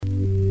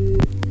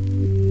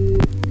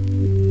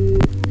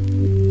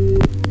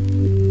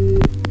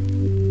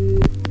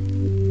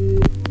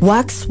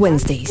Wax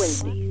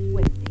Wednesdays.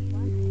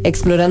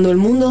 Explorando el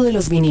mundo de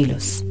los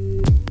vinilos.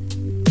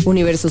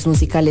 Universos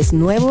musicales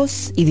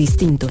nuevos y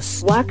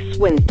distintos. Wax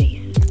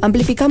Wednesdays.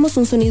 Amplificamos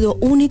un sonido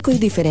único y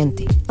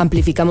diferente.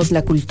 Amplificamos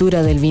la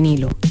cultura del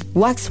vinilo.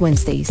 Wax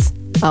Wednesdays.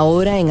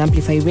 Ahora en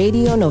Amplify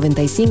Radio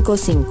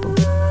 95.5.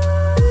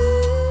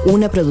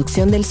 Una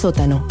producción del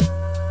Sótano.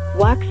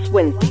 Wax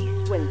Wednesdays.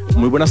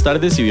 Muy buenas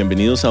tardes y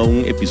bienvenidos a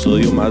un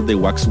episodio más de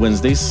Wax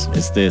Wednesdays,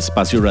 este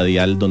espacio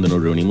radial donde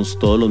nos reunimos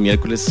todos los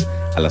miércoles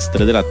a las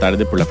 3 de la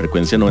tarde por la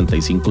frecuencia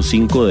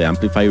 95.5 de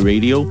Amplify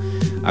Radio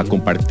a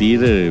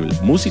compartir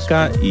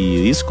música y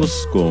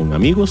discos con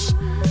amigos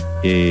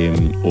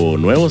o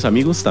nuevos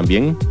amigos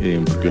también,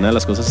 porque una de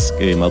las cosas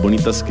más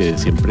bonitas que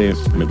siempre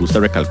me gusta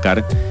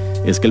recalcar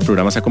es que el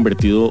programa se ha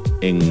convertido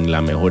en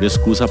la mejor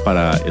excusa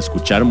para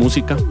escuchar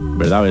música,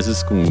 ¿verdad? A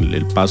veces con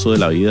el paso de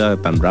la vida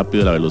tan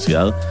rápido, la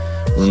velocidad,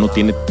 uno no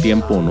tiene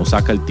tiempo, no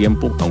saca el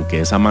tiempo, aunque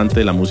es amante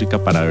de la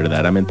música, para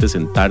verdaderamente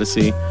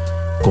sentarse,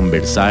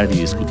 conversar y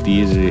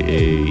discutir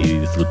y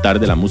disfrutar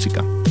de la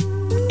música.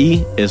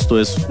 Y esto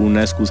es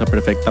una excusa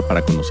perfecta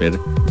para conocer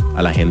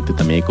a la gente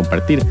también y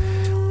compartir.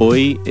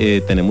 Hoy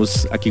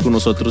tenemos aquí con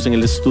nosotros en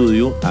el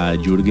estudio a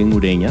Jürgen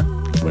Ureña.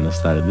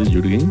 Buenas tardes,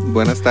 Jürgen.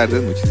 Buenas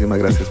tardes, muchísimas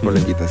gracias por la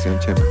invitación,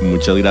 Chema.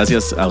 Muchas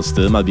gracias a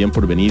ustedes más bien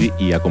por venir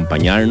y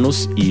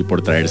acompañarnos y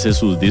por traerse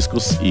sus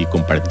discos y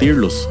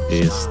compartirlos.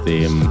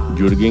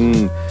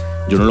 Jürgen,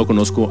 yo no lo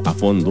conozco a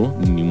fondo,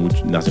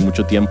 hace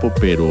mucho tiempo,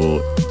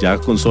 pero ya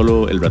con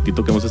solo el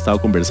ratito que hemos estado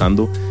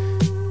conversando,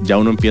 ya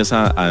uno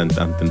empieza a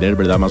entender,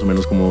 ¿verdad? Más o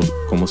menos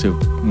cómo se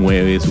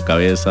mueve su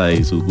cabeza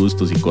y sus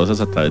gustos y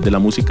cosas a través de la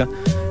música.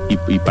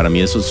 Y para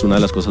mí eso es una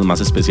de las cosas más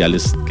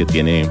especiales que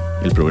tiene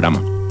el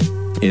programa.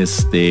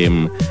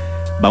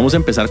 Vamos a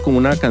empezar con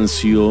una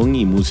canción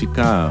y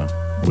música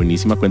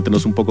buenísima.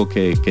 Cuéntenos un poco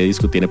qué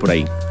disco tiene por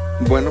ahí.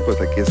 Bueno, pues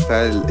aquí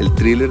está el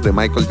Thriller de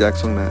Michael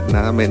Jackson,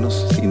 nada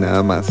menos y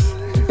nada más.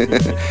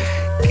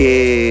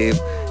 que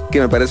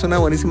me parece una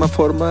buenísima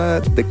forma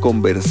de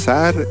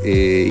conversar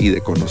y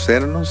de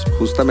conocernos,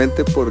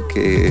 justamente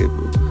porque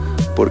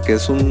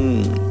es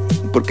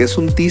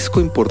un disco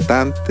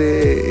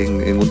importante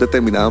en un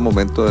determinado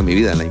momento de mi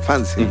vida, en la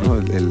infancia, ¿no?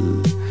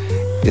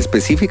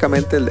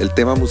 Específicamente el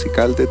tema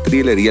musical de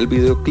Thriller y el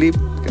videoclip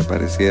que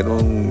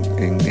aparecieron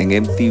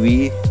en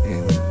MTV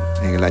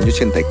en el año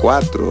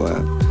 84,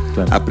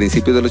 claro. A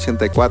principios del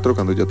 84,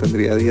 cuando yo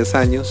tendría 10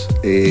 años,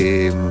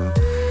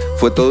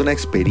 fue toda una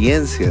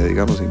experiencia,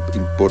 digamos,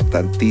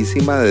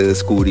 importantísima de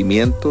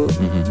descubrimiento,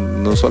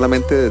 no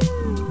solamente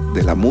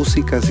de la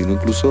música, sino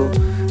incluso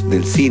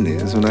del cine.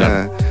 Es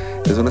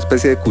una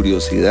especie de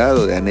curiosidad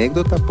o de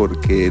anécdota,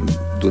 porque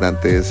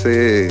durante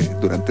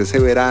ese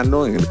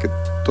verano en el que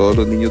todos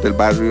los niños del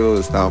barrio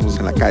estábamos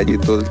en la calle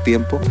todo el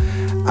tiempo,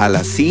 a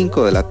las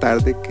 5 de la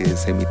tarde que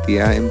se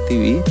emitía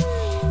MTV,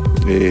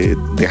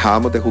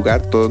 dejábamos de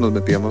jugar, todos nos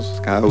metíamos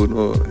cada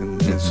uno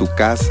en su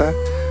casa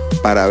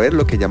para ver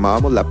lo que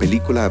llamábamos la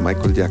película de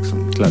Michael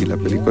Jackson. Claro. Y la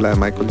película de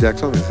Michael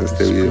Jackson es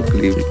este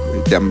videoclip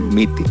ya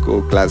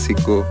mítico,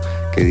 clásico,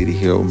 que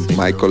dirigió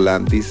Michael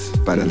Landis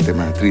para el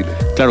tema de Thriller.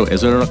 Claro,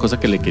 eso era una cosa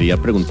que le quería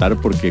preguntar,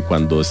 porque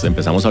cuando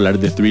empezamos a hablar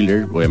de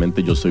Thriller,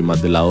 obviamente yo estoy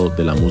más del lado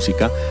de la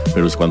música,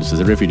 pero cuando usted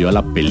se refirió a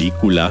la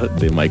película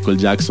de Michael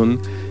Jackson,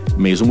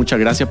 me hizo mucha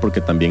gracia,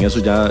 porque también eso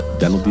ya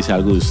nos dice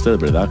algo de usted,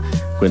 ¿verdad?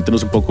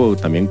 Cuéntenos un poco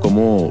también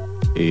cómo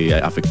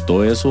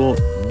afectó eso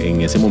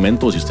en ese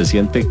momento, o si usted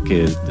siente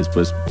que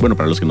después, bueno,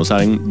 para los que no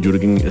saben,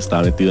 Jürgen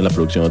está metido en la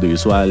producción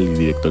audiovisual y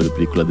director de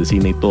películas de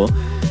cine y todo,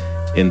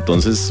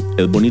 entonces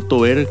es bonito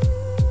ver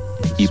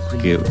y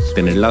que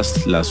tener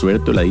la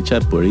suerte o la dicha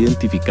de poder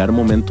identificar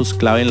momentos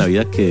clave en la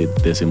vida que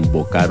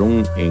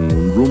desembocaron en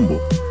un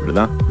rumbo,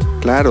 ¿verdad?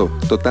 Claro,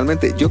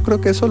 totalmente. Yo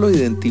creo que eso lo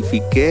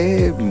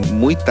identifiqué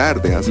muy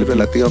tarde, hace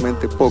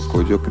relativamente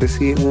poco. Yo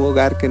crecí en un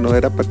hogar que no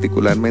era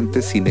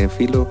particularmente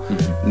cinéfilo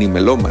ni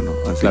melómano,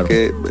 así claro.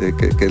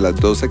 que las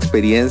dos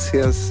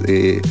experiencias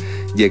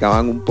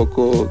llegaban un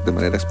poco de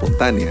manera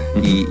espontánea.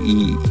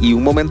 Y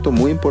un momento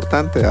muy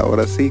importante,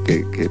 ahora sí,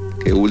 que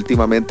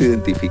últimamente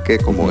identifiqué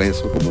como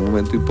eso, como un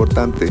momento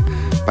importante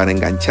para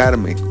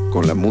engancharme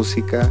con la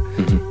música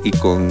y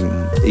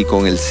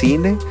con el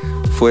cine,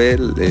 fue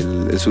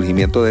el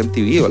surgimiento de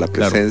MTV, o la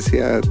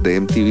presencia de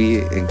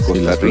MTV en Costa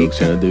Rica. Las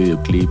producciones de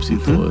videoclips y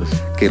todo eso.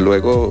 Que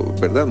luego,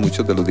 ¿verdad?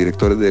 Muchos de los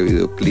directores de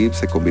videoclips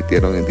se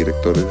convirtieron en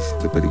directores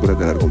de películas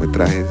de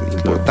largometrajes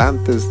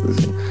importantes,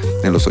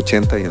 en los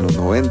 80 y en los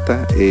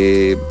 90.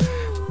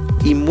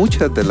 Y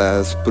muchas de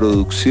las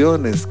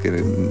producciones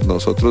que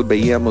nosotros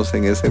veíamos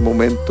en ese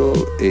momento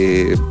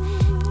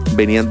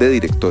venían de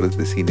directores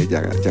de cine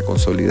ya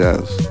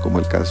consolidados, como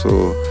el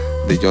caso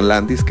de John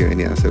Landis, que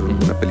venía a hacer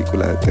una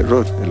película de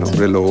terror, El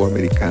hombre lobo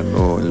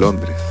americano en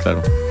Londres. Claro,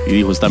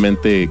 y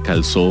justamente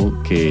calzó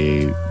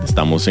que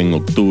estamos en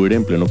octubre,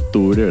 en pleno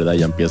octubre, ¿verdad?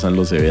 Ya empiezan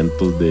los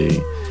eventos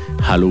de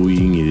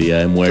Halloween y Día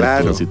de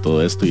Muertos y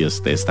todo esto, y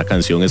esta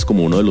canción es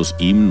como uno de los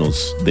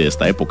himnos de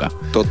esta época.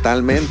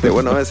 Totalmente,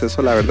 bueno,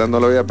 eso la verdad no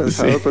lo había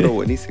pensado, pero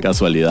buenísimo.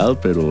 Casualidad,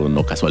 pero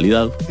no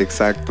casualidad.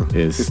 Exacto.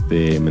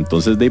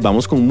 Entonces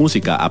vamos con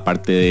música,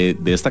 aparte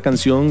de esta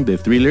canción de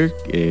Thriller,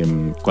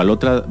 ¿cuál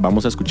otra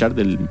vamos a escuchar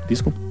del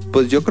disco?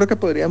 Pues yo creo que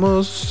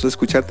podríamos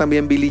escuchar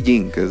también Billie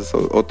Jean, que es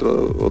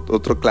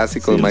otro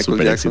clásico de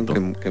Michael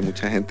Jackson que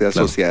mucha gente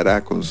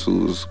asociará con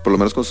por lo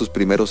menos con sus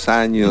primeros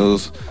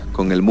años,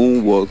 con el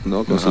moonwalk,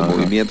 ¿no? Con sus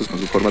movimientos, con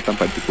su forma tan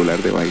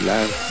particular de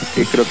bailar,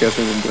 que creo que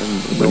hacen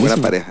una buena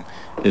pareja.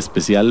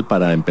 Especial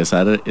para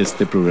empezar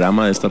este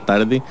programa de esta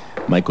tarde,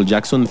 Michael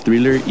Jackson,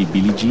 Thriller y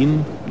Billie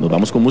Jean. Nos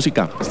vamos con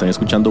música. Están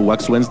escuchando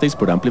Wax Wednesdays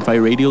por Amplify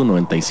Radio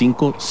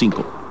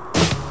 95.5.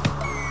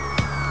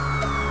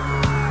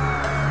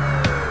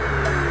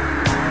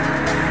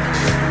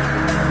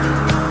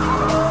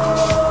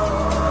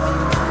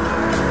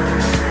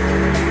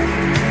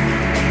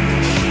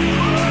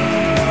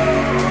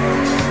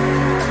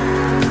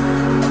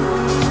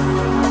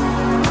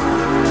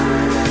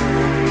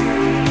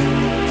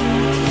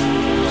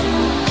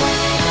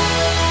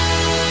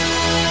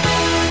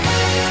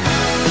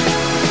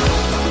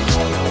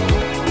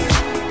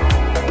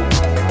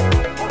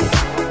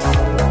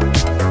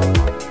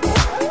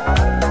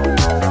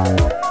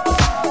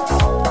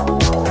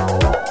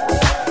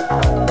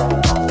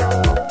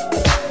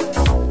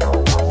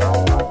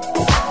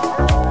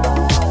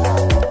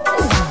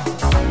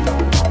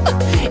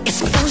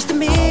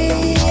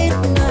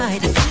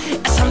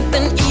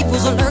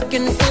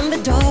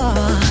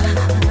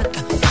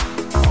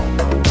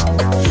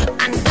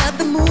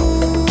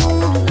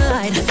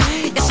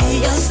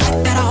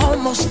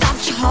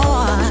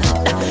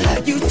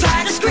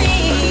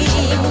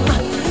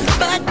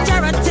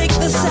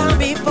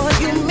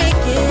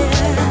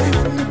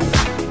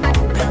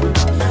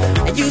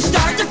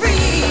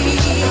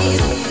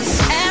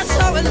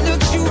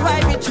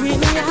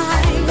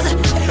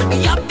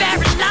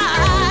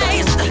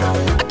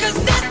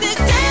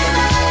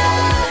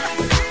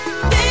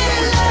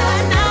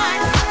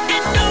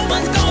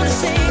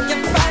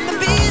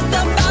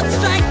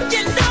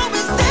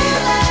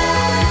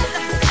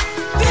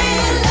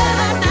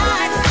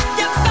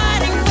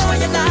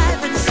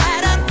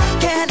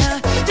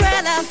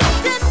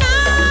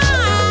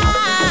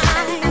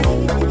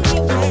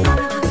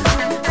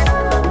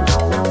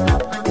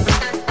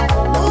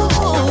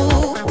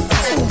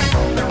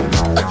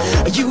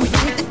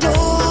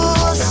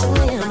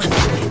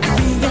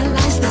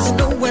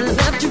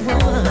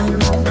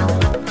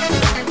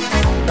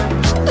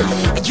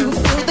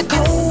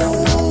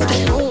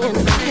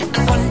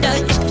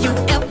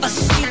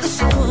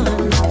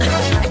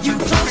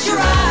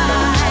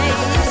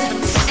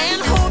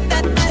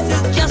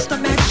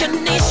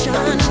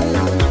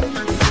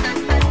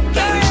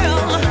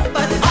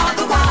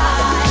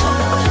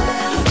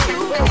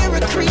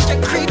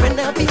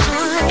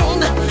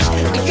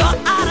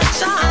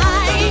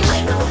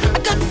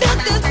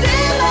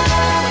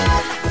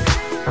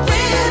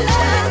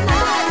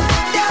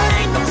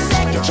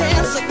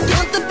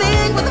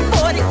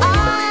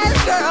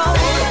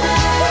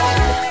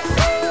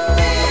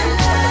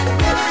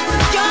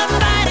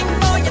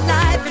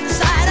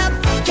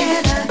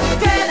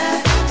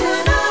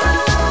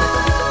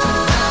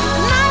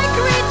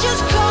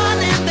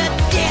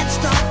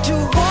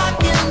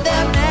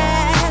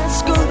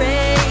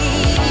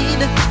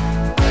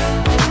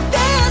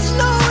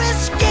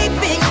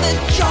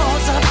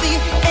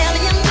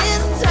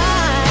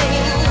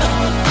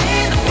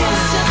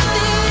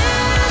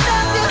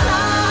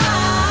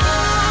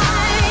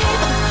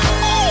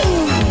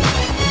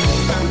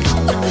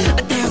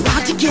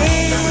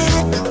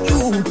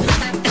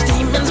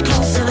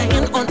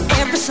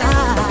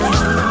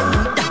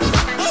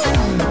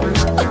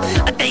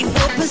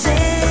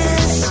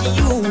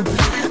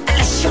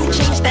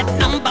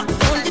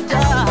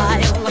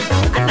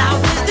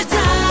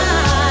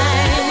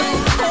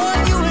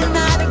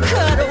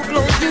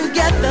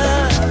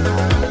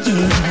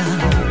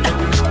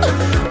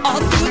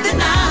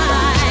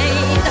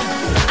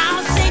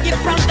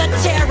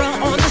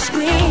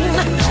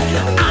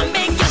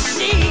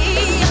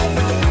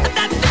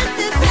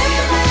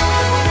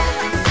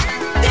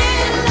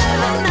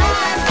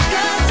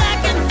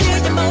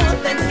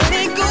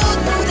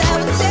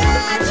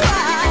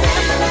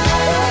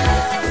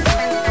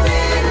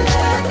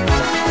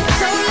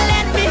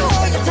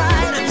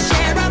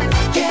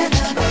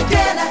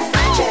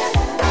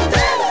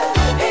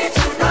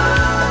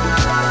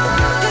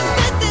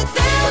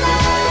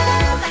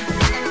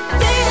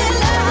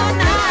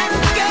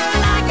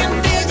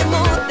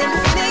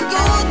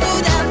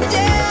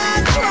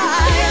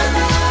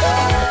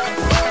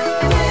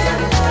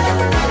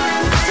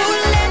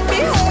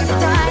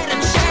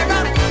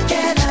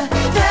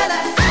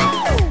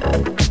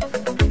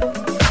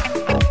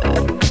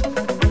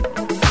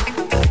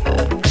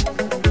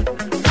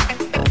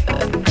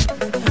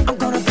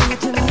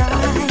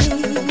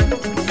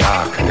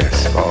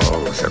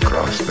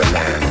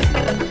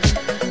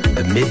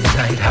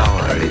 midnight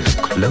hour is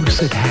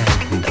close at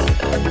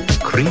hand.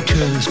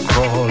 Creatures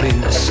crawl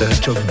in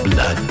search of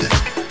blood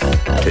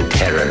to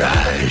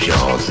terrorize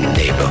your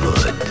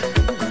neighborhood.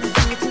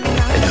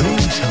 And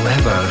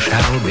whosoever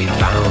shall be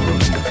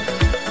found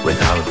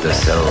without the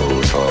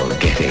soul for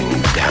getting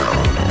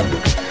down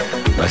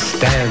must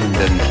stand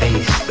and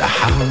face the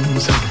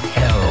hounds of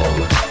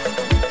hell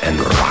and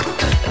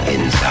rot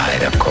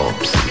inside a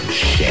corpse's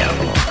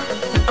shell.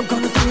 I'm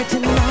gonna do it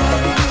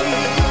tonight.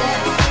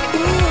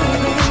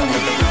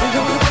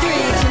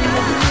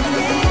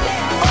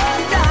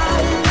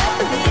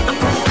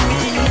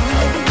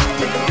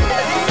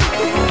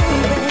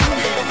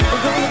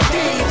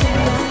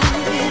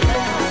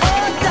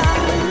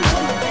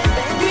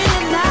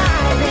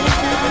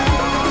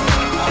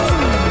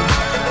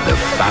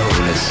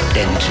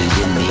 Stench is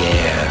in the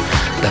air,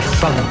 the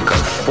funk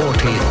of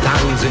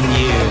 40,000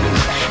 years,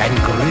 and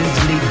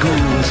grisly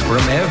ghouls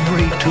from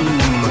every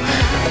tomb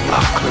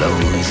are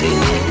closing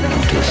in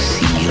to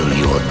seal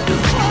your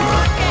doom.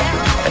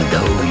 And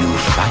though you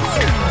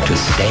fight to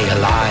stay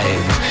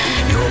alive,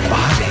 your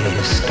body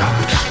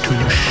starts to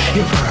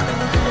shiver,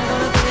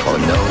 for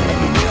no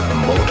mere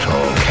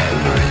mortal can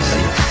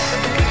resist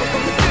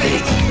the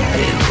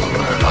evil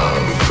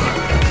of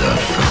the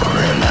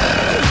thriller.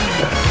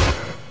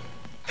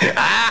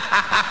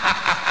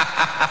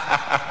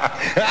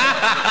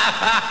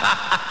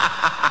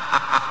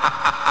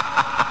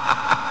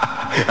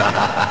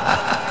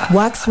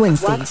 Wax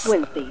Wednesdays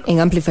en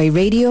Amplify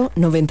Radio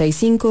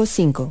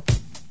 95.5.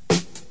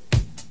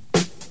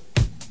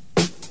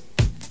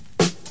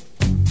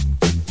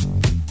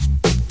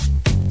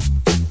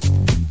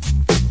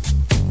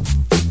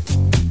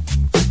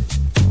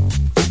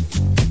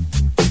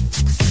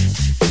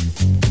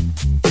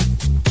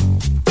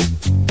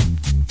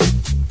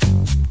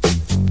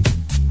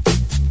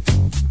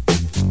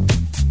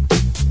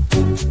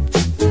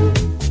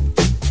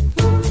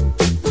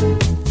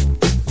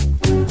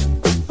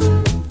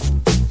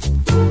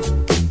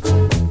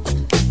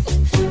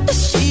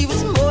 She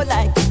was more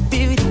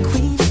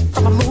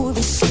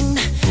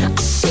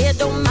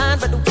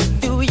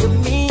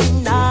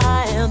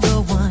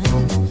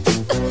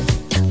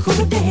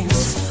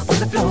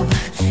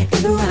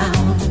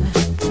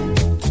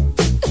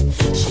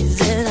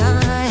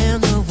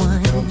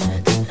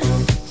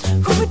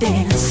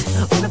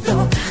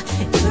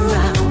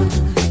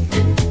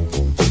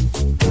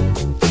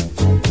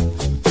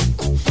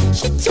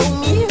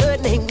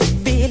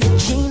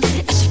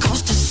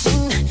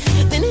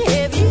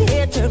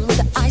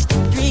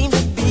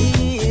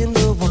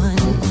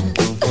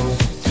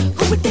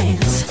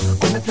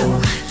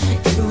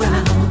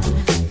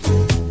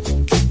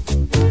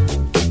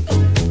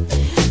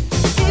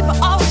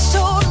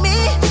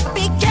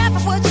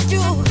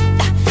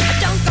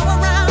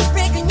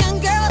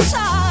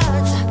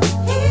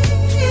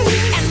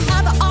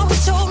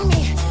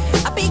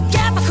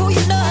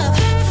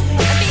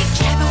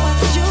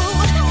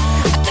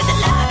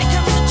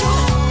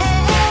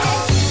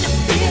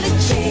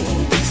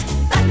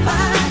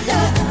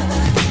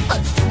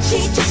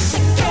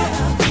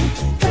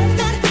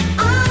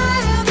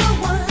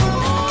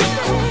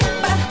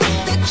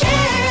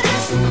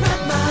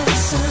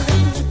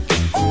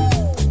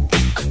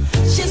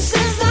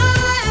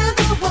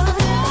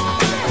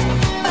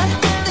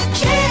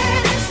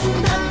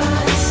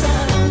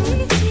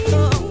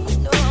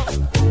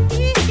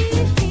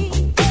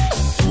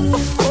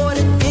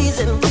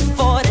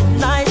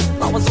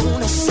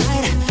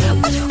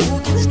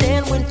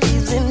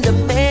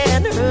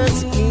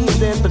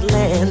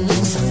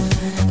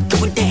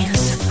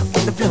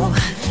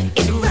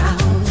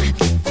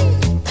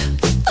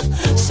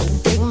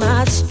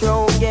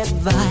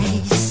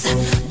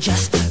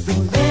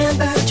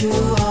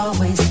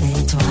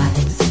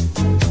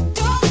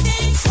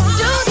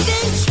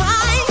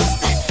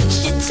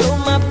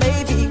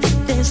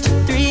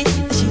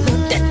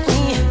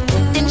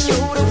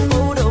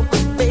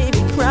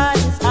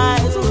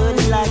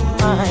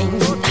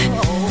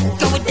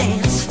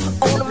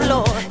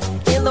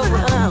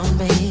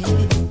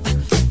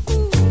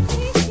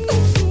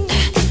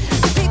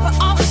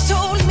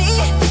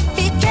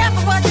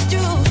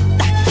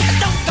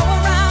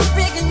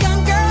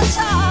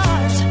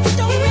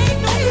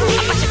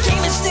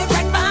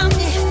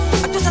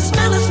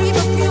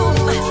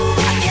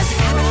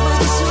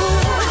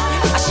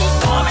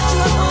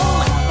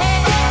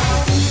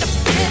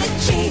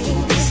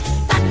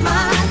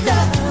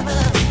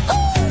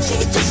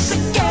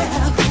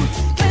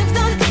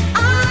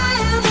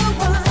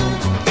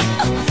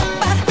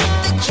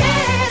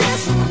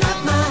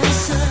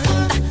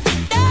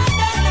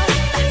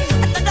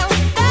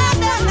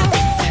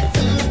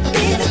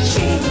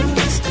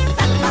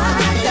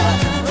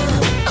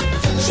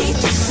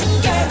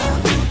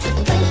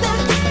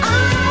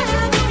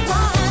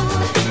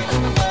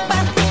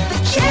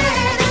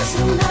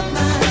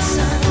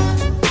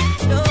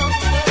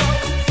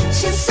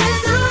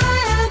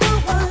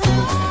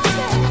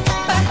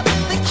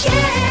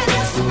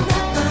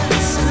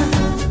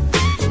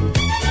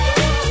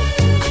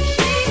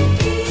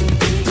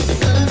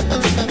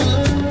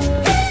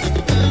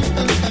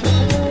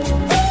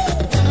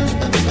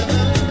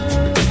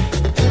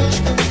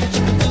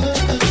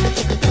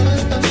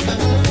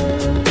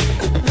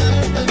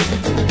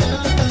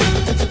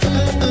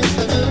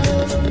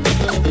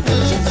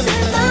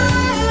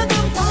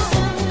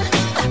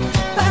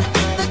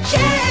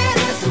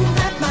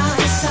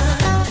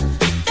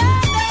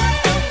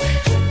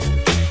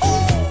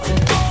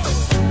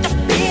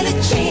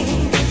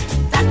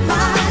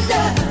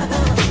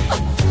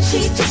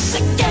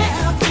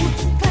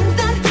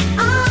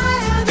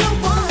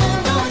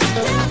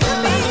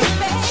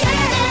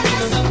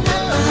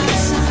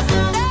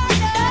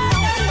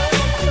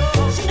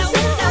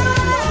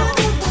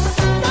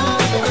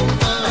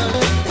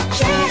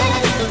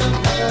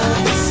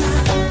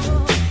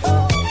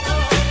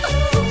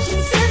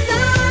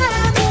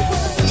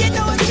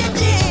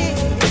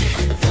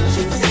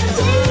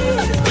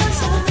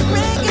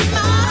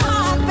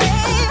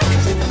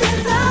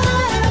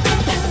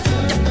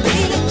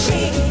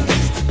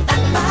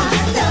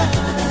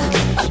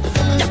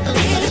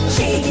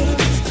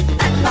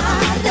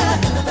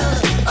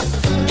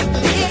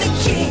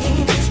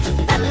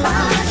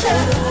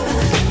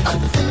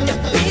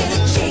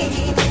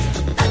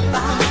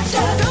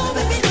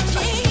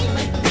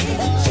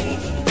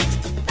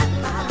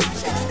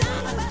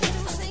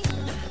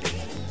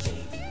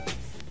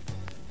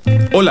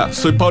Hola,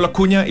 soy Pablo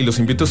Acuña y los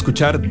invito a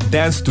escuchar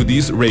Dance to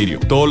This Radio.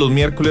 Todos los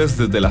miércoles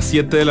desde las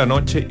 7 de la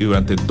noche y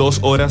durante 2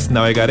 horas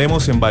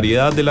navegaremos en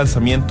variedad de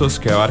lanzamientos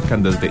que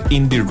abarcan desde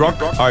indie rock,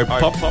 art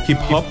pop, hip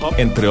hop,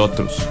 entre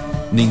otros.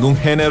 Ningún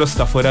género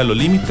está fuera de los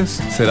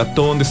límites, será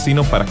todo un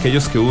destino para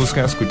aquellos que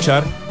buscan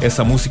escuchar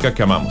esa música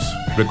que amamos.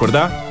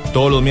 Recordá,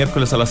 todos los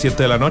miércoles a las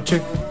 7 de la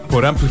noche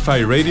por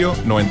Amplify Radio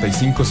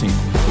 95.5.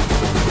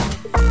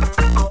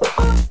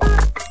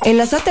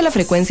 Enlazate a la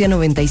frecuencia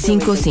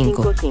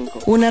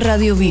 95.5, una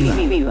radio viva,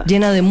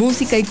 llena de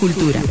música y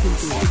cultura.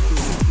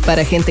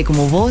 Para gente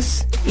como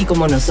vos y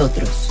como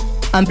nosotros.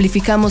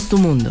 Amplificamos tu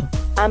mundo.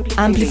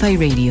 Amplify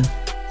Radio.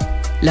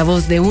 La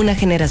voz de una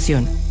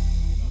generación.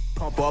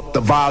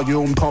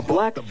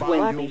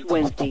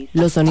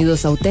 Los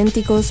sonidos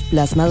auténticos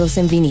plasmados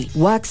en vinil.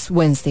 Wax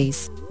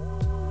Wednesdays.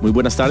 Muy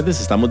buenas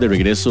tardes, estamos de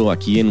regreso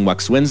aquí en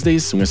Wax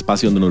Wednesdays, un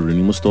espacio donde nos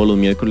reunimos todos los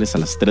miércoles a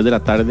las 3 de la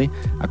tarde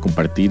a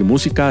compartir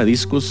música,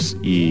 discos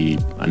y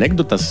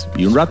anécdotas,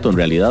 y un rato en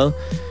realidad.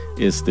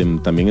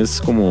 También es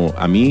como,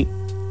 a mí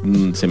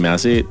se me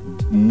hace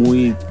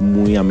muy,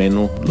 muy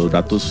ameno los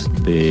ratos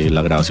de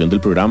la grabación del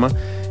programa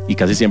y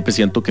casi siempre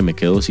siento que me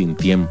quedo sin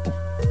tiempo,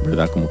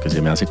 ¿verdad? Como que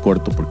se me hace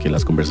corto porque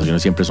las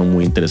conversaciones siempre son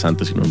muy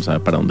interesantes y uno no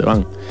sabe para dónde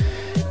van.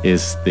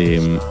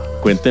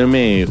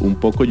 Cuéntenme un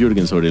poco,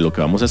 Jürgen, sobre lo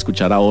que vamos a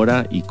escuchar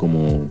ahora y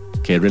como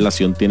qué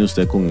relación tiene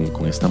usted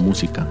con esta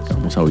música que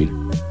vamos a oír.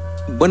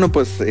 Bueno,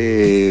 pues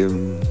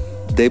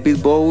David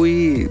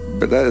Bowie,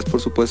 ¿verdad? Es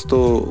por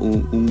supuesto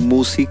un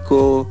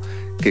músico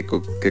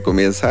que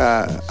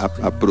comienza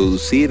a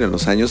producir en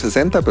los años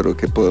 60, pero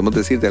que podemos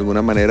decir de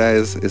alguna manera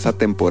es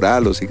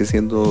atemporal o sigue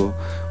siendo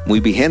muy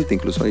vigente.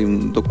 Incluso hay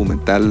un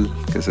documental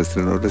que se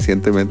estrenó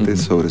recientemente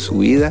sobre su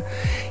vida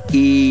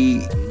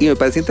y me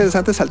parece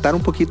interesante saltar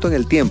un poquito en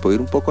el tiempo, ir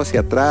un poco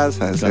hacia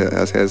atrás,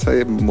 hacia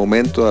ese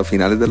momento a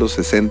finales de los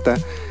 60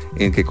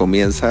 en que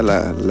comienza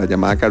la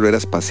llamada carrera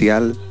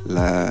espacial,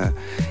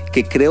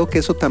 que creo que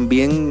eso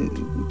también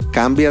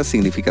cambia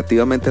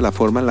significativamente la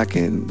forma en la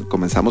que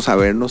comenzamos a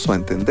vernos o a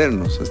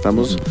entendernos.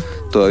 Estamos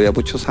todavía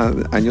muchos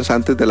años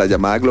antes de la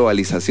llamada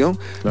globalización,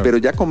 pero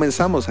ya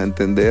comenzamos a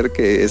entender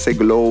que ese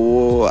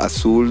globo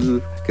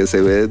azul que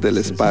se ve desde el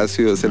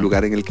espacio es el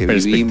lugar en el que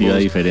vivimos.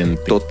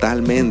 Diferente.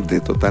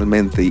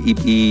 Totalmente.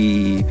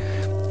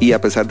 Y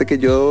a pesar de que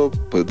yo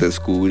pues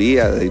descubrí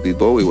a David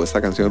Bowie o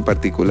esta canción en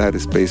particular,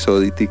 Space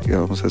Oddity, que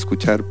vamos a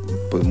escuchar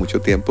pues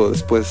mucho tiempo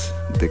después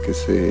de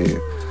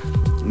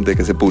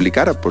que se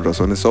publicara por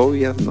razones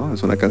obvias, ¿no?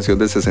 Es una canción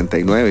del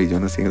 69 y yo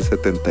nací en el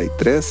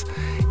 73.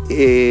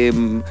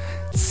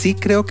 Sí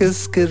creo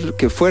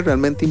que fue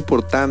realmente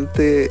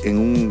importante en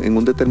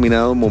un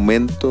determinado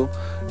momento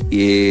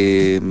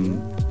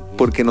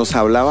porque nos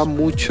hablaba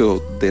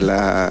mucho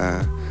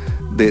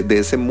de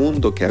ese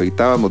mundo que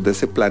habitábamos, de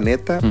ese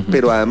planeta,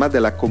 pero además de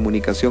la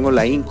comunicación o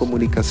la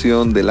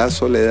incomunicación, de la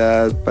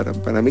soledad.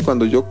 Para mí,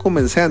 cuando yo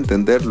comencé a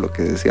entender lo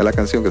que decía la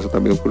canción, que eso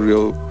también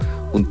ocurrió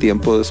un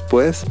tiempo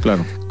después,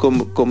 claro,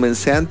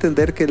 comencé a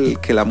entender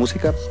que la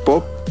música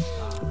pop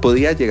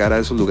podía llegar a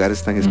esos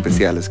lugares tan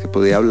especiales, que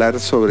podía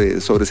hablar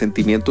sobre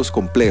sentimientos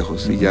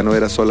complejos y ya no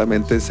era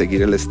solamente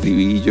seguir el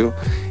estribillo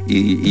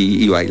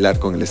y bailar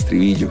con el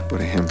estribillo,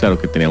 por ejemplo. Claro,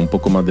 que tenía un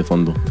poco más de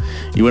fondo.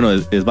 Y bueno,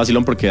 es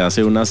vacilón porque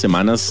hace unas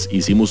semanas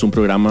hicimos un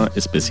programa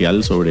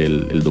especial sobre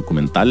el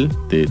documental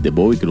de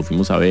Bowie, que lo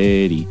fuimos a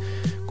ver y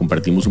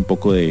compartimos un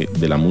poco de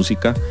la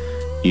música,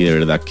 y de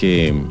verdad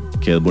que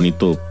es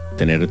bonito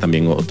tener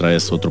también otra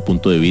vez otro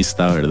punto de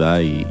vista,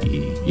 ¿verdad?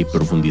 Y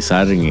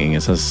profundizar en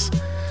esas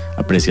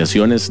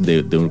apreciaciones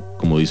de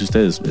como dice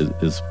usted,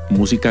 es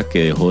música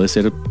que dejó de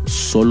ser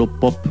solo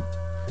pop,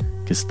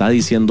 que está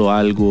diciendo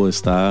algo,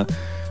 está,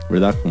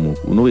 ¿verdad? Como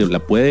uno la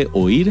puede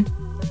oír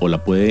o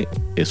la puede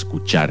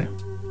escuchar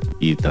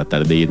y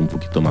tratar de ir un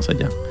poquito más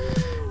allá.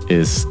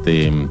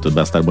 Entonces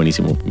va a estar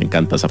buenísimo. Me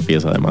encanta esa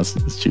pieza, además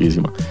es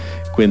chivísima.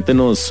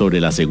 Cuéntenos sobre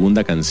la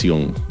segunda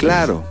canción.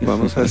 Claro,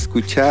 vamos a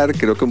escuchar,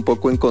 creo que un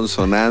poco en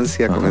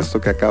consonancia con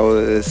esto que acabo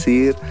de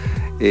decir,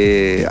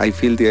 I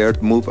Feel the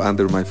Earth Move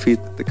Under My Feet,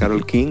 de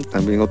Carole King,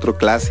 también otro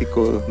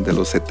clásico de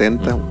los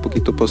 70, un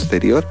poquito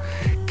posterior,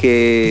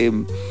 que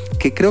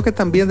creo que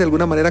también de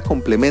alguna manera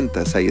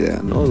complementa esa idea,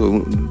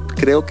 ¿no?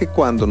 Creo que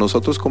cuando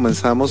nosotros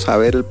comenzamos a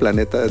ver el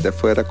planeta desde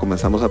afuera,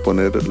 comenzamos a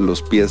poner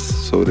los pies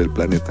sobre el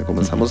planeta,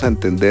 comenzamos a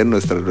entender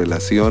nuestras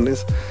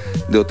relaciones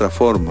de otra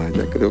forma.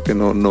 Ya creo que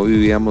no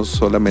vivíamos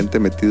solamente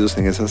metidos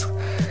en esas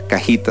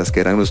cajitas que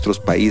eran nuestros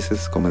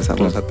países,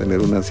 comenzamos a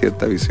tener una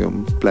cierta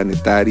visión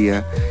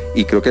planetaria,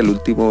 y creo que el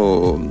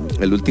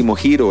último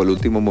giro, el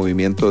último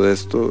movimiento de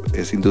esto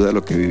es sin duda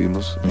lo que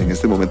vivimos en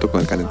este momento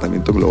con el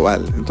calentamiento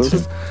global.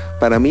 Entonces,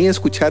 para mí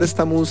escuchar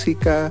esta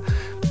música,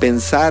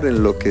 pensar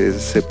en lo que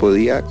se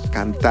podía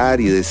cantar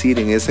y decir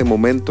en ese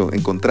momento,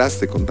 en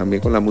contraste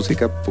también con la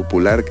música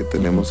popular que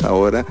tenemos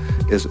ahora,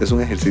 es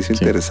un ejercicio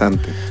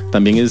interesante.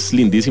 También es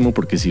lindísimo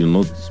porque si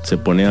uno se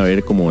pone a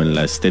ver como en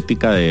la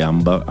estética de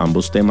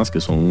ambos temas, que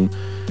son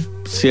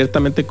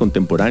ciertamente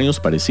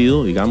contemporáneos,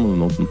 parecidos, digamos,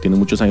 no tienen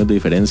muchos años de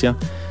diferencia,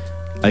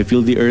 I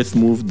Feel the Earth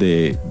Move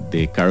de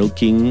Carole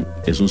King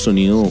es un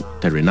sonido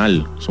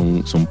terrenal,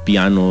 son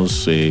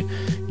pianos,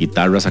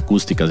 guitarras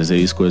acústicas. Ese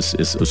disco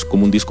es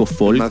como un disco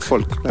folk, más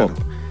folk, claro, pop.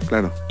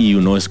 Claro. Y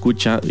uno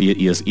escucha,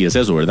 y es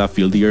eso, ¿verdad?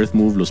 Feel the Earth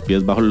Move, los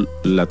pies bajo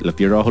la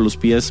tierra bajo los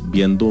pies,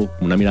 viendo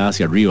una mirada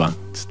hacia arriba,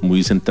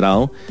 muy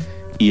centrado.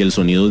 Y el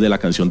sonido de la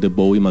canción de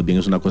Bowie más bien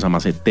es una cosa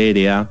más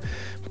etérea,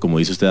 como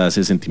dice usted,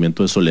 hace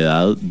sentimiento de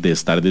soledad, de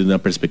estar desde una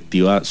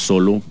perspectiva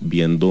solo,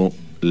 viendo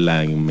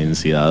la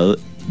inmensidad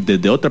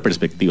desde otra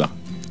perspectiva.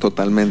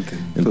 Totalmente.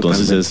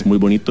 Entonces es muy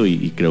bonito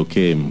y creo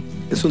que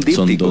es un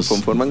díptico,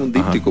 conforman un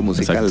díptico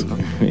musical, ¿no?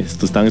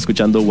 Esto están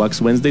escuchando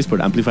Wax Wednesdays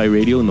por Amplify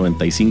Radio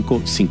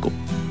 95.5.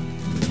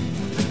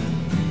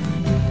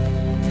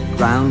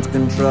 Ground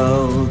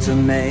control to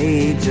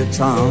Major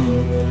Tom.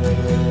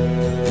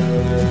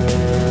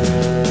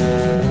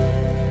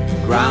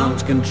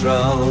 Ground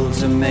control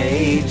to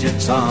Major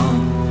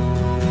Tom.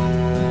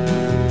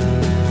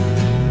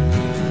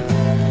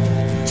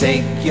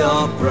 Take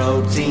your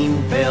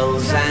protein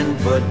pills and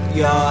put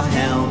your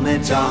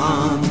helmet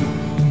on.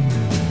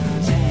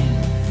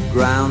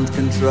 Ground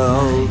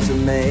control to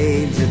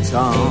Major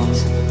Tom.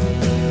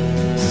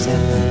 8,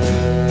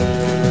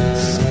 7,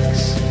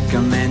 6.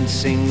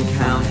 Commencing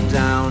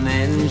countdown,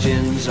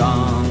 engines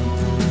on.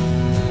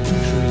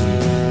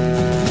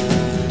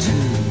 3, 2.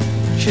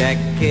 Check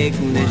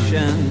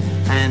ignition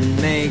and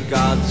may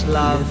God's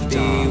love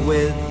be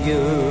with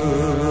you.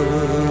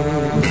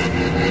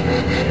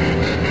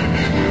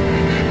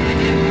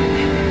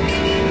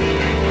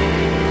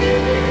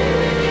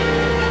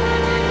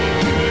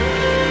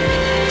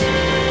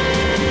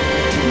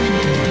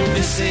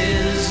 This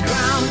is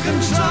ground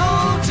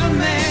control to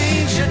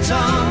Major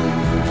Tom.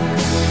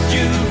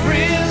 You've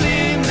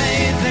really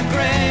made the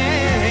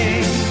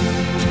grade,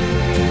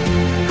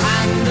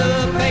 and the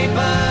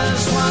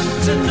papers want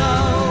to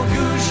know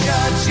whose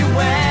shirts you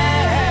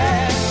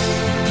wear.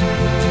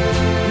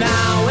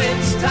 Now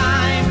it's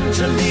time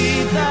to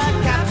leave the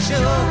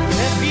capsule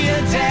if you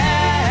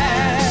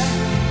dare.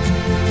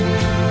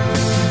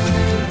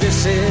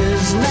 This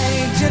is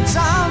Major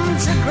Tom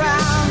to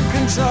ground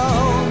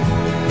control.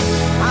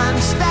 I'm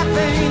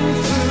stepping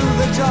through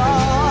the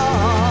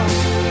door,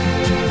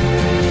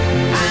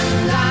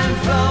 and I'm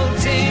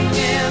floating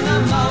in a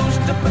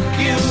most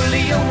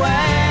peculiar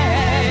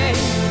way,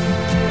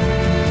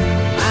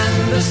 and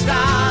the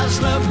stars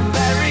look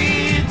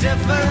very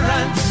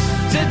different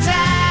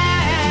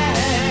today,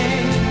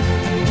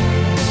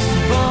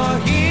 for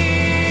here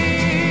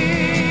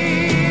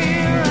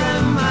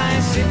am I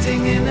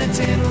sitting in a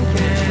tin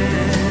can.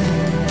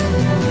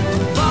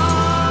 Far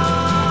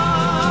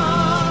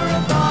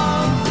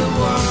above the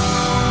world.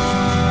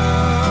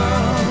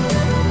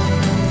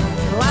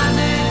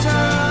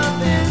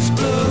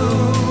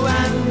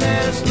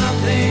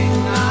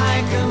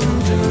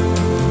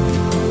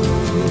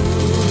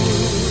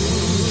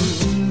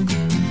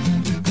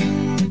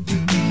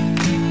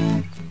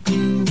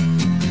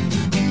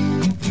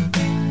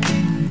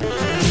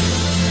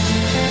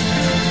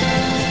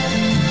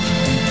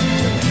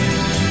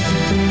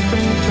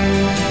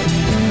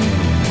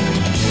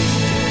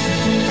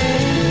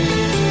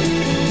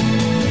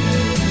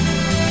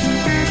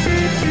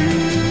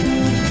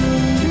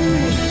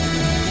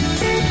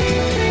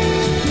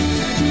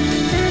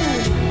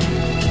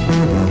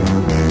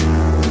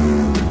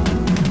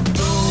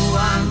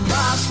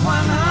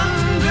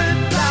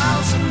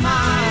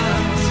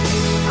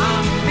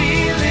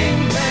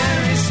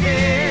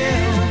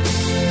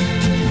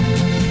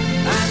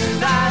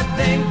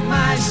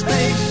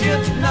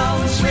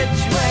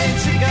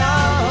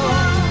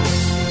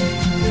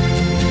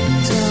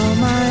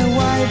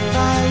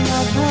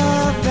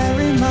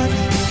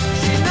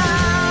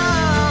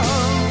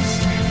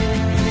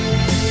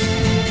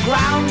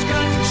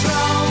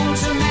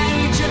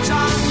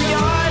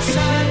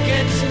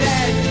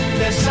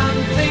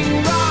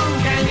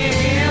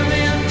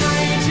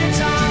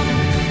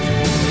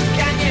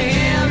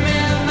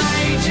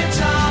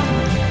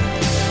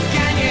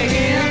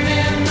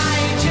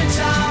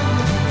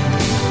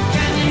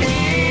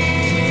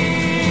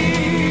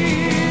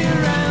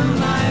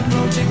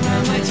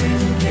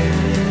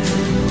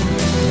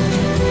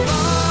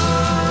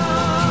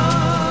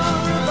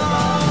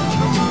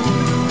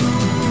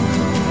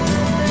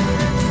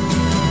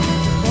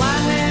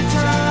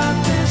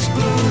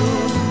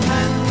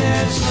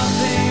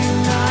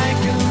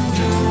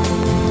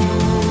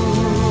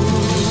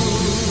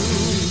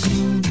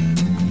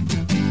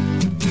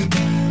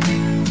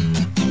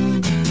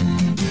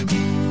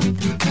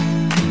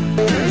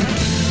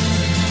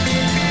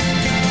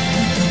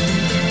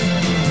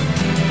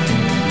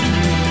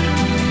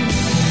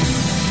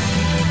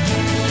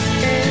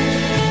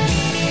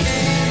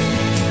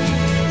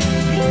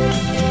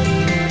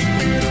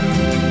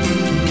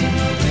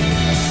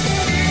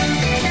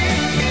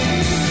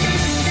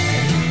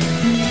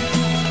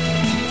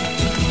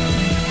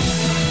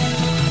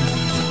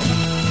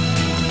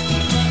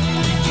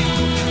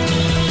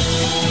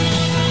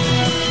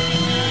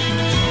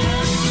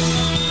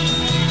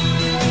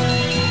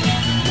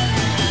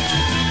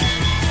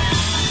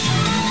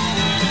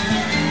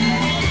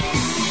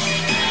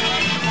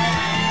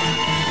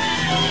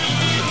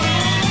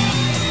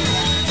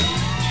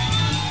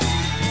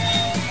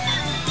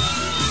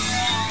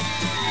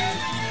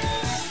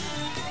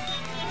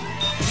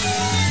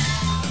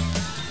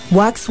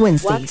 Wax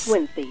Wednesdays,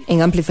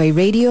 en Amplify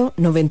Radio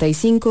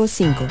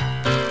 95.5.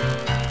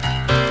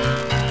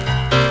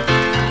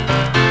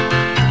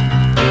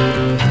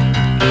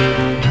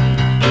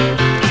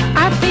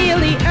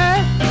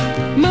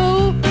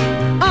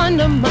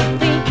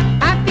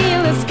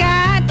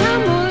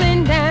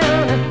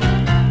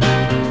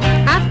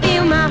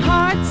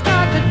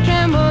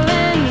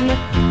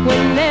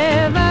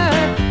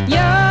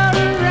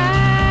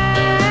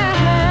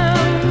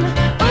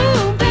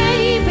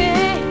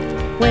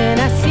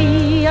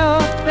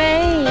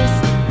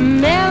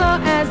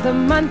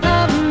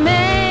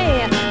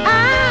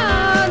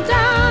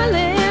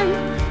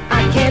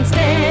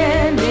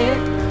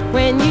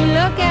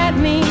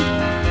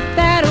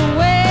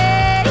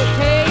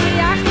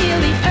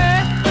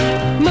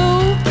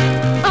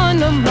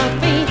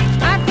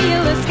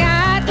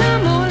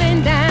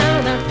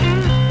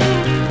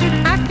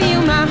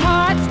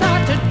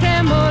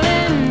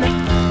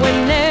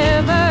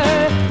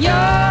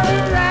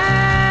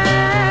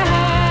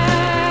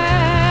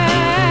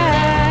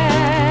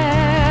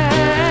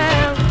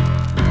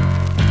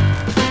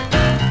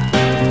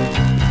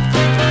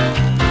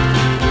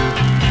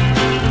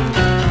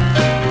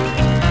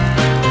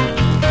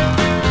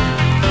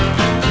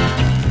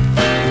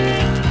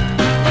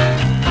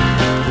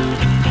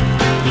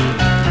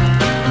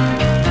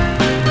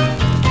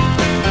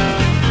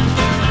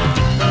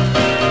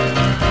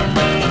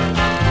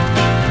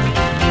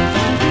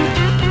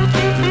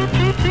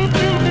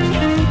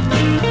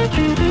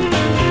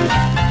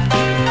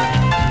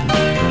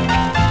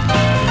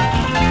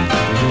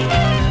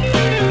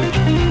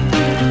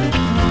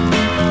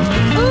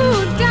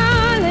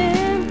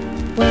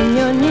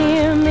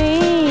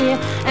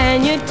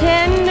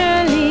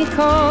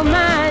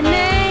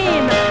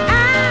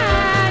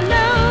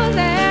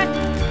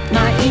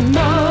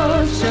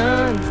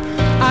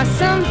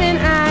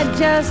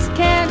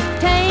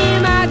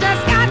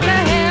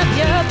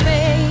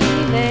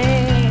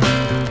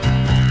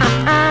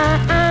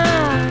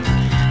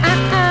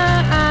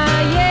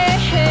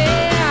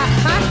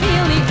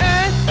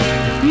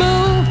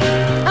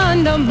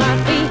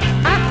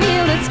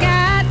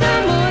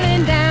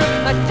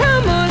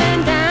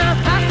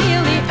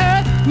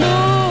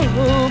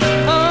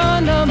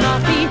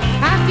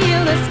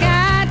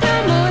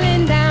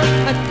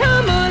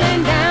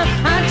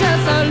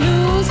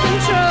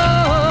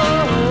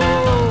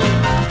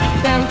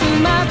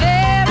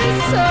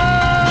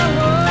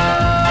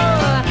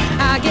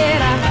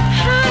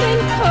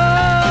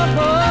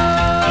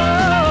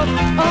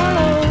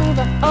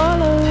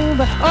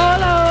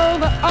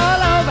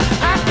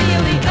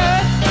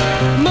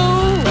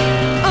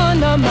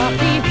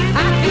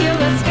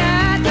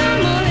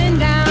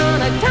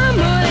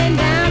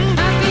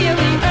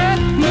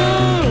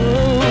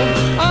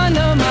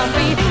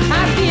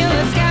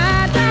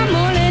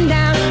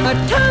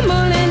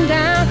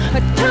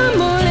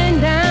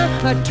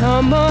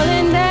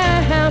 Tumbling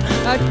down,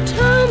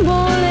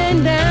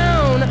 tumbling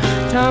down,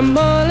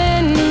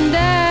 tumbling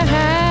down.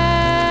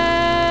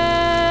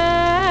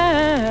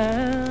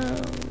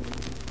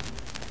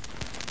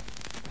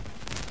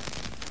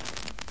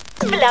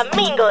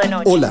 Flamingo de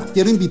Noche. Hola,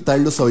 quiero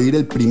invitarlos a oír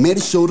el primer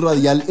show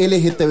radial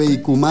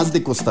LGTBIQ+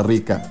 de Costa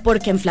Rica.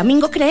 Porque en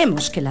Flamingo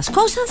creemos que las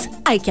cosas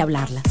hay que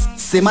hablarlas.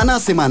 Semana a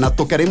semana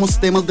tocaremos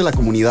temas de la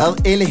comunidad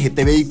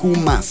LGTBIQ+.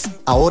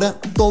 Ahora,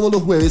 todos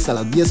los jueves a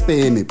las 10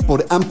 p.m.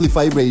 por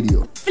Amplify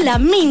Radio.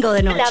 Flamingo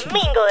de Noche.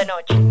 Flamingo de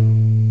Noche.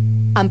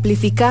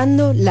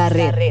 Amplificando la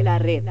red.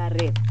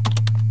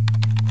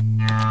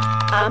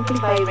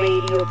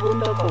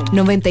 AmplifyRadio.com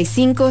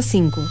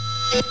 95.5.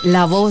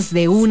 La voz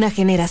de una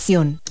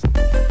generación.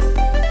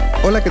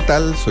 Hola, ¿qué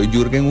tal? Soy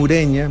Jürgen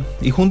Ureña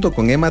y junto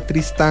con Emma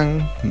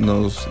Tristán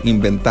nos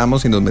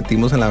inventamos y nos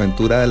metimos en la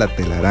aventura de La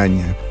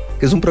Telaraña,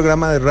 que es un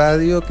programa de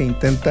radio que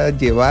intenta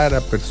llevar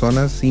a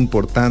personas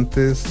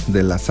importantes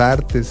de las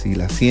artes y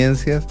las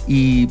ciencias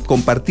y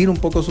compartir un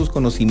poco sus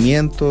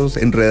conocimientos,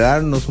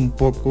 enredarnos un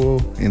poco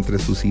entre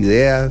sus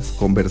ideas,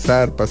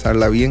 conversar,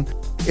 pasarla bien.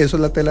 Eso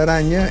es La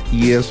Telaraña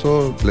y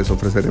eso les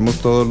ofreceremos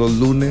todos los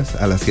lunes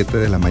a las 7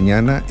 de la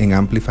mañana en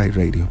Amplify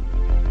Radio.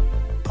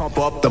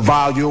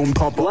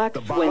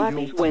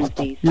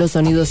 Los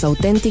sonidos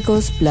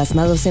auténticos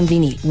plasmados en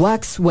vinil.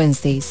 Wax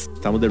Wednesdays.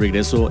 Estamos de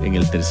regreso en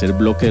el tercer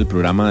bloque del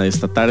programa de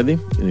esta tarde.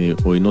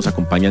 Hoy nos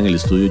acompaña en el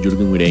estudio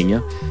Jürgen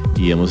Ureña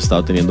y hemos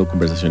estado teniendo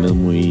conversaciones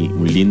muy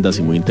lindas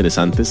y muy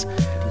interesantes.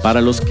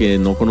 Para los que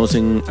no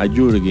conocen a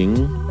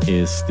Jürgen,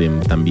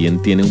 también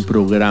tiene un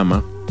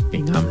programa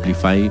en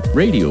Amplify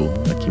Radio,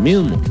 aquí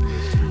mismo.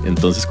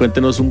 Entonces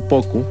cuéntenos un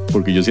poco,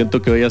 porque yo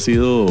siento que hoy ha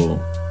sido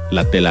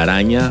La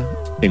Telaraña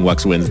en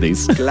Wax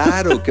Wednesdays.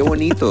 Claro, qué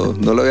bonito.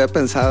 No lo había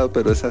pensado,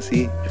 pero es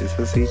así, es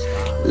así.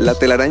 La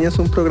Telaraña es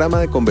un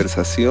programa de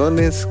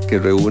conversaciones que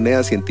reúne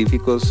a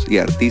científicos y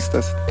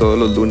artistas todos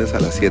los lunes a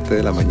las 7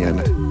 de la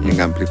mañana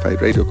en Amplify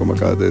Radio, como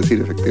acabas de decir,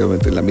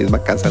 efectivamente, en la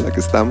misma casa en la que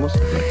estamos.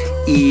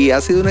 Y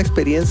ha sido una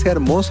experiencia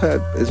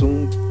hermosa. Es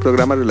un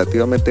programa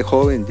relativamente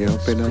joven, lleva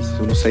apenas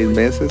unos 6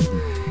 meses.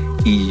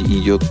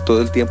 Y yo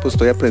todo el tiempo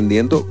estoy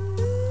aprendiendo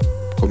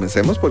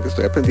comencemos porque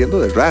estoy aprendiendo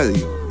de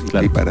radio.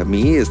 Claro. Y para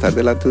mí estar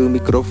delante de un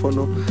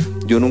micrófono,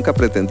 yo nunca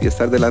pretendí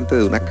estar delante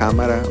de una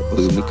cámara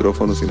o de un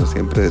micrófono, sino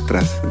siempre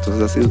detrás.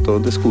 Entonces ha sido todo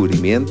un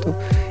descubrimiento.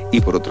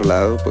 Y por otro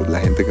lado, pues la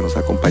gente que nos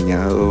ha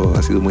acompañado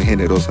ha sido muy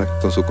generosa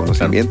con su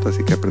conocimiento, claro.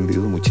 Así que he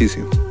aprendido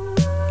muchísimo.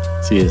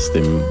 Sí,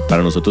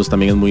 para nosotros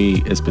también es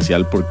muy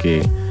especial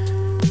porque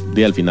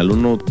al final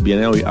uno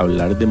viene a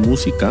hablar de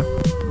música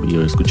y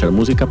a escuchar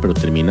música, pero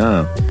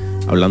termina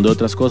hablando de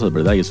otras cosas,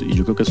 ¿verdad? Y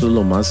yo creo que eso es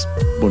lo más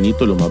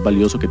bonito, lo más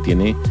valioso que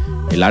tiene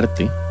el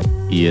arte,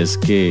 y es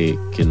que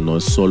no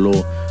es solo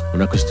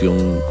una cuestión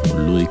como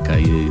lúdica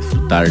y de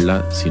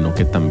disfrutarla, sino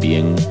que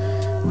también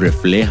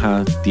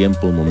refleja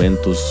tiempos,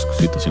 momentos,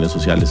 situaciones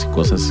sociales y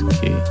cosas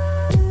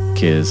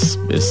que es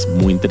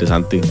muy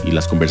interesante, y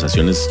las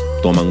conversaciones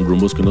toman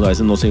rumbos que uno a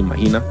veces no se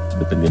imagina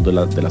dependiendo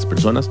de las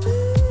personas,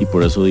 y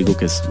por eso digo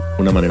que es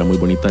una manera muy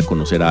bonita de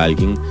conocer a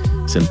alguien,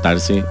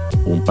 sentarse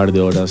un par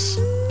de horas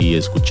y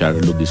escuchar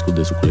los discos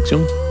de su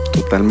colección.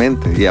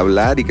 Totalmente, y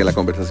hablar y que la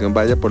conversación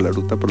vaya por la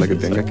ruta por la que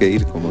tenga que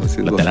ir, como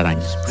decirlo. La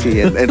telaraña.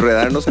 Sí,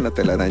 enredarnos en la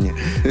telaraña.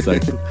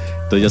 Exacto.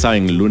 Entonces ya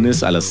saben,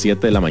 lunes a las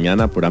 7 de la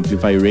mañana por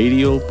Amplify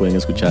Radio pueden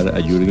escuchar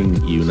a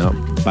Jürgen y una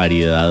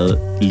variedad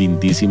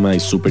lindísima y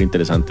súper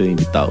interesante de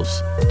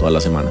invitados todas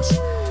las semanas.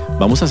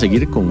 Vamos a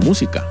seguir con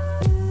música,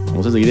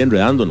 vamos a seguir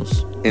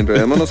enredándonos.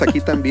 Enredémonos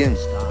aquí también.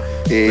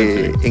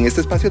 En este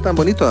espacio tan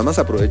bonito, además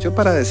aprovecho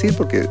para decir,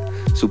 porque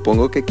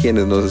supongo que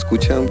quienes nos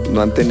escuchan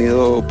no han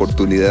tenido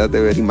oportunidad de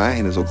ver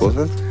imágenes o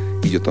cosas,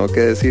 y yo tengo que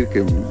decir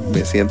que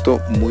me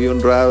siento muy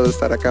honrado de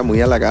estar acá,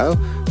 muy halagado,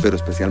 pero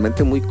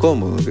especialmente muy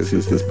cómodo, que es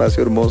este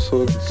espacio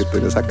hermoso que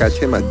tenés acá,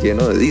 más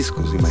lleno de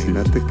discos,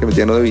 imagínate, que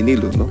lleno de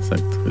vinilos, ¿no?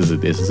 Exacto,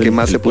 ese es ¿Qué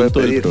más se puede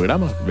pedir del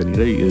programa?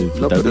 Venir ahí y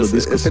disfrutar de los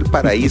discos. Es el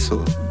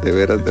paraíso, de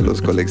veras, de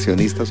los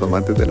coleccionistas o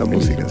amantes de la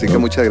música, así que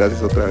muchas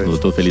gracias otra vez.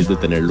 Nosotros felices de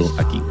tenerlo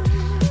aquí.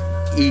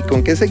 ¿Y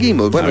con qué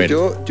seguimos? Bueno,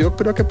 yo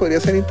creo que podría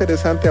ser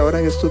interesante ahora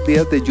en estos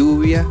días de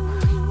lluvia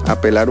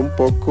apelar un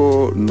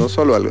poco no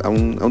solo a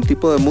un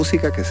tipo de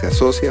música que se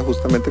asocia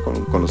justamente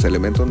con los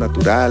elementos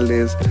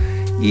naturales,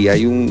 y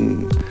hay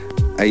una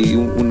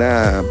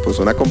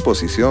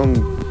composición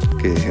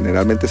que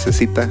generalmente se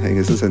cita en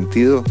ese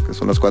sentido, que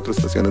son las 4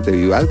 estaciones de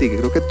Vivaldi, que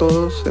creo que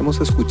todos hemos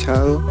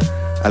escuchado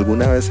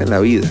alguna vez en la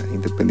vida,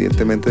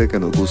 independientemente de que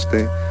nos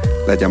guste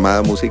la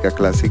llamada música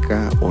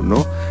clásica o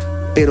no.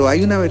 Pero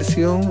hay una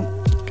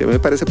versión que me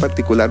parece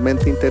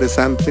particularmente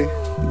interesante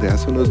de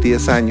hace unos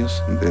 10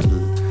 años,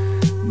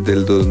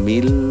 del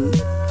 2000,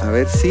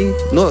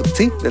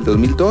 del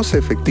 2012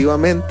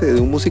 efectivamente, de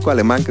un músico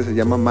alemán que se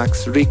llama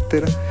Max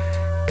Richter,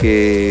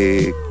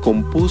 que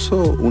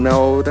compuso una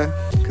obra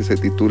que se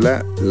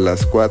titula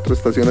Las 4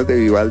 estaciones de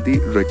Vivaldi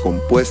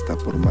recompuesta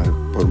por Max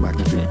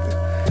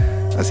Richter.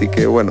 Así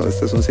que bueno,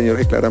 este es un señor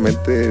que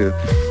claramente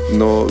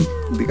no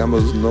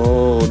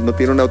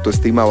tiene una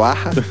autoestima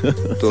baja,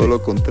 todo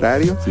lo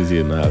contrario. Sí,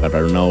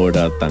 agarrar una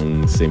obra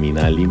tan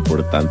seminal e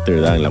importante,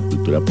 ¿verdad?, en la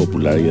cultura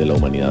popular y de la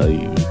humanidad.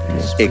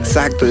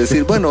 Exacto, es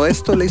decir, bueno,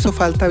 esto le hizo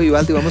falta a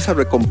Vivaldi, vamos a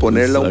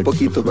recomponerla un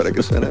poquito para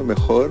que suene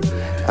mejor.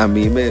 A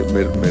mí me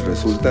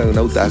resulta de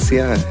una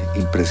audacia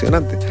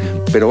impresionante.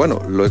 Pero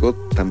bueno, luego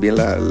también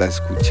la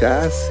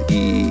escuchás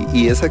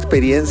y esa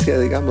experiencia,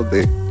 digamos,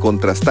 de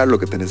contrastar lo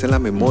que tenés en la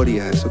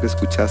memoria, eso que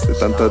escuchaste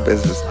tantas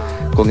veces,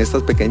 con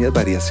estas pequeñas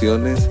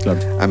variaciones, claro,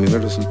 a mí me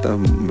resulta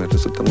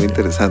muy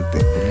interesante.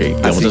 Okay,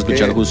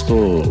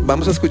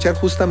 vamos a escuchar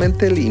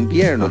justamente el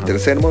invierno, el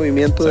tercer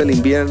movimiento del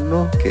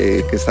invierno,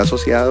 que está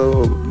asociado,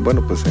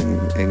 bueno, pues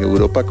en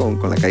Europa con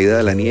la caída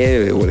de la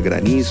nieve o el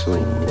granizo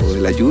o de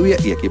la lluvia,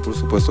 y aquí por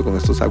supuesto con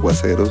estos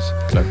aguaceros,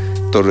 claro,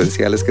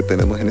 torrenciales que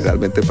tenemos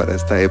generalmente para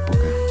esta época.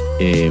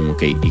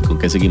 Ok, ¿y con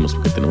qué seguimos?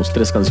 Porque tenemos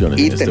 3 canciones.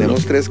 Y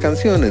tenemos 3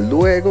 canciones.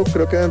 Luego,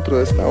 creo que dentro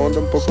de esta onda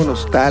un poco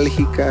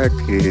nostálgica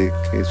que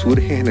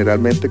surge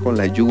generalmente con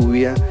la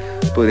lluvia,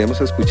 podríamos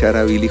escuchar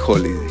a Billie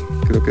Holiday.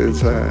 Creo que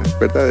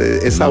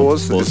esa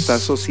voz está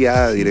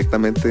asociada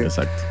directamente,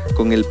 exacto,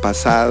 con el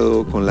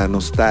pasado, con la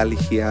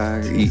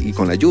nostalgia y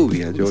con la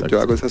lluvia. Yo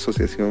hago esa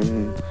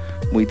asociación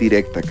muy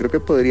directa. Creo que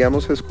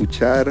podríamos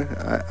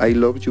escuchar I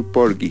Love You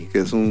Porgy, que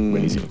es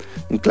un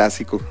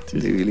clásico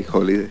de Billie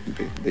Holiday,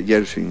 de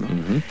Jersey, ¿no?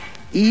 Uh-huh.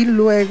 Y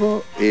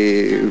luego,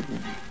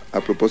 a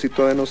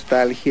propósito de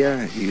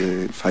nostalgia y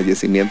del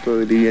fallecimiento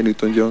de Olivia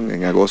Newton-John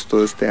en agosto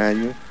de este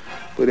año,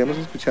 podríamos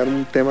escuchar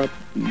un tema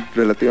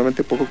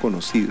relativamente poco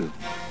conocido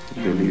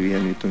de Olivia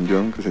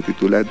Newton-John, que se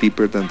titula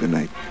Deeper Than the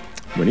Night.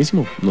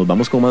 Buenísimo, nos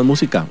vamos con más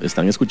música.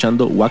 Están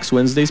escuchando Wax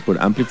Wednesdays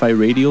por Amplify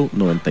Radio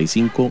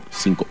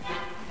 95.5.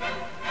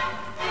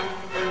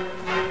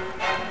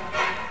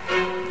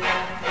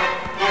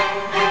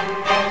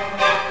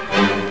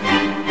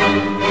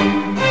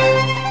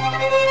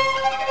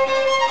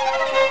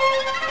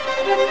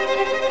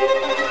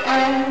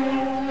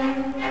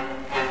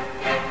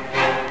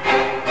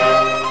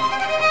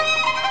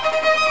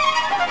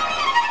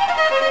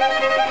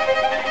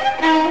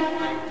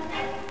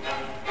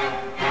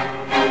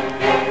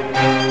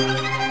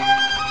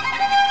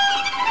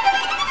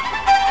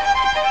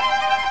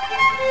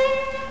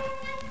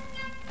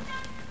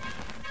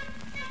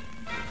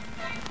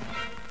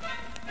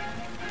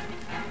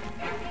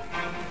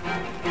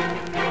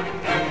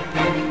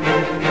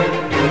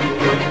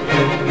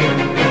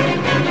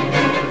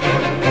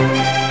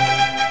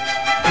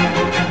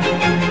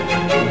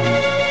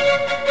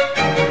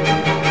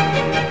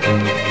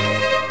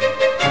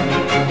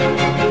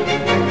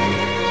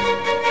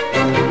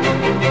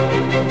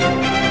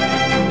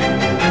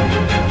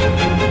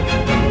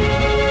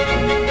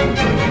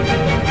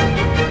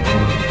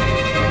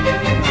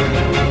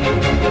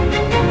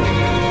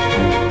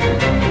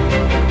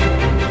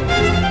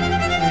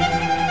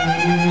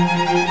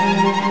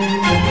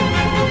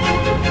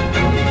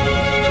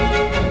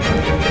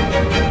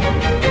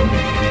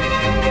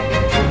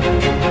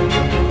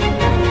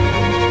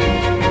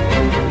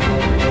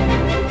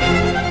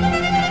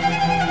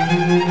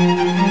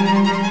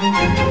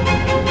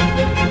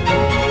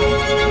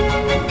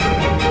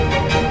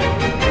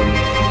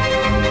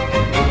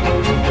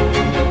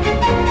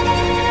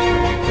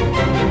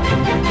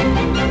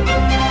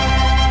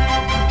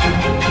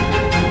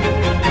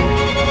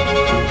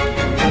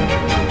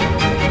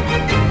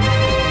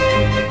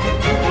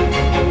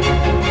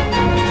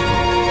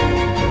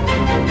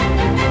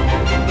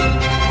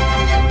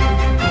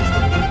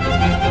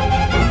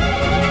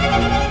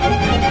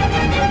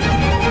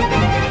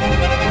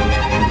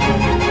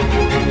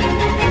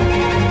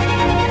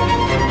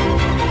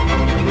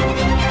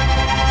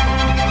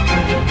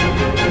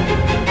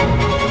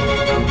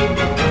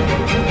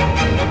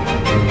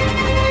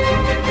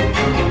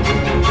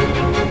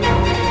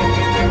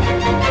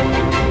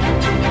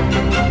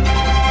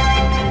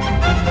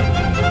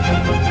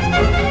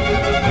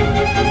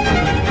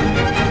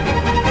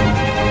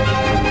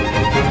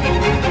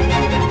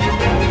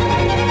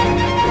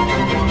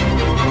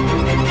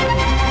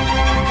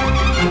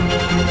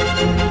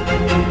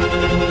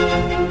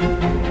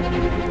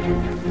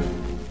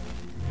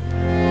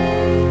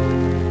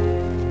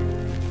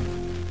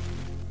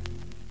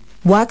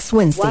 Wax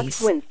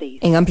Wednesdays,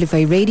 en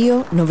Amplify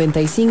Radio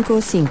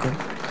 95.5.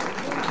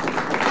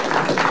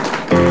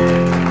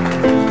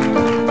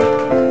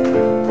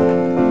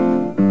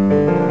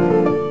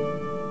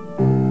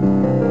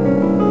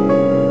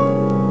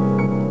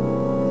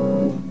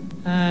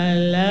 I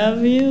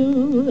love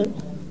you,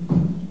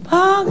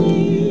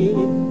 Poggy.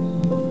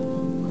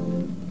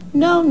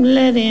 Don't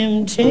let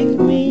him take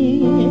me.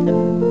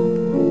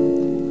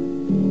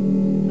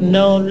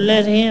 Don't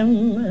let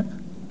him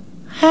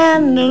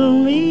handle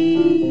me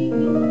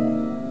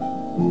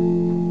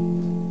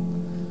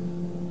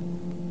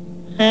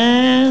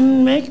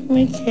and make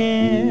me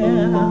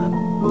care.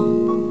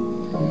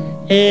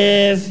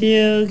 If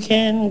you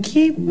can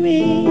keep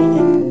me,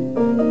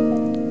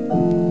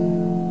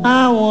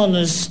 I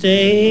wanna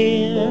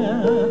stay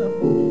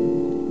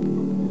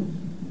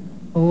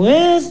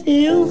with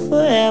you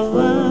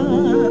forever,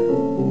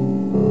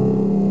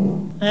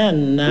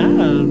 and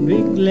I'll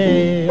be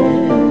glad.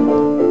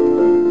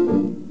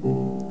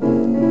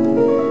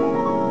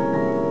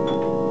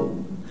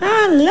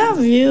 I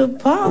love you,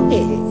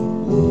 Polly.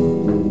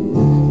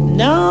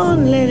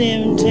 Don't let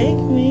him take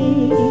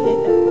me.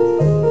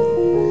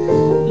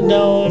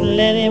 Don't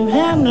let him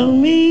handle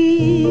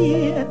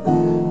me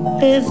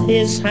with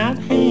his hot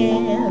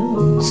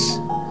hands.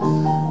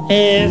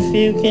 If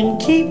you can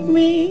keep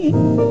me,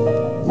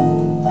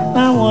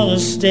 I wanna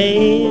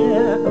stay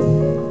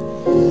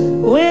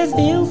with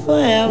you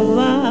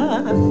forever.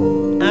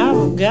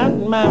 I've got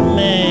my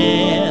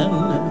man.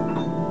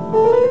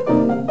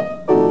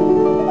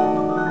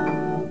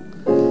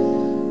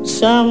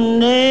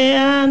 Someday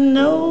I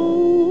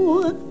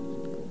know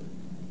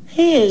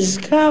he's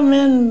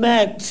coming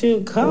back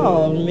to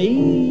call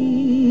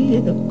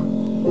me.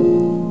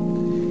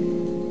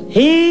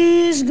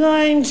 He's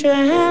going to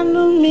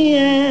handle me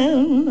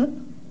and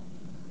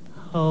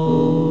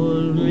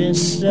hold me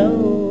so.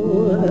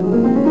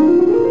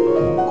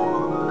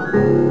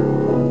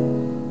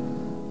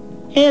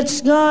 It's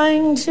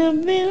going to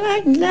be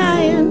like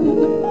dying,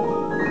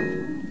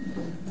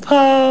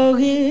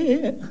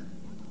 Poggy,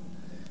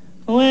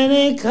 when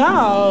he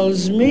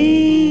calls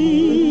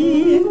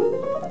me.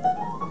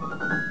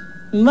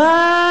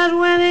 But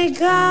when he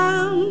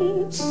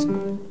comes,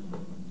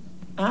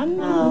 I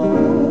know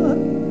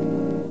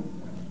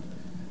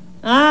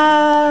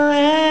I'll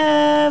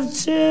have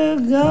to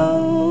go.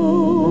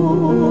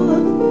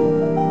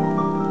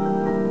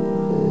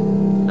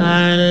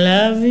 I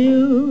love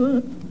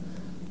you,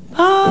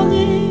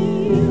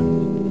 Polly.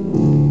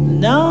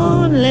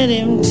 Don't let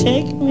him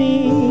take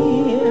me.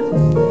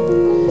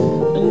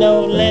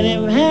 Don't let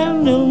him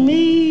handle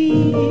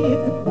me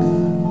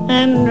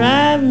and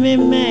drive me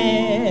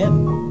mad.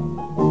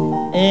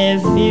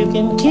 If you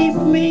can keep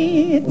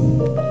me,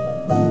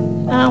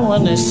 I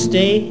wanna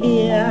stay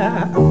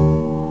here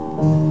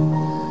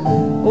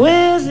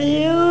with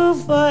you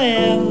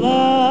forever.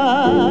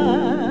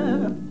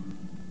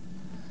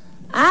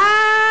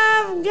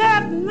 I've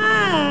got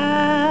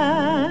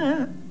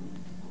my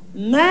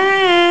man.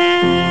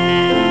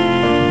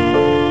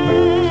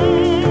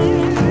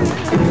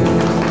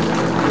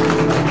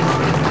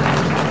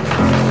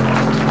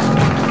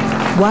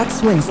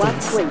 Wax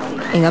Wednesdays,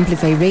 en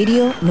Amplify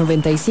Radio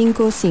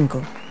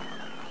 95.5.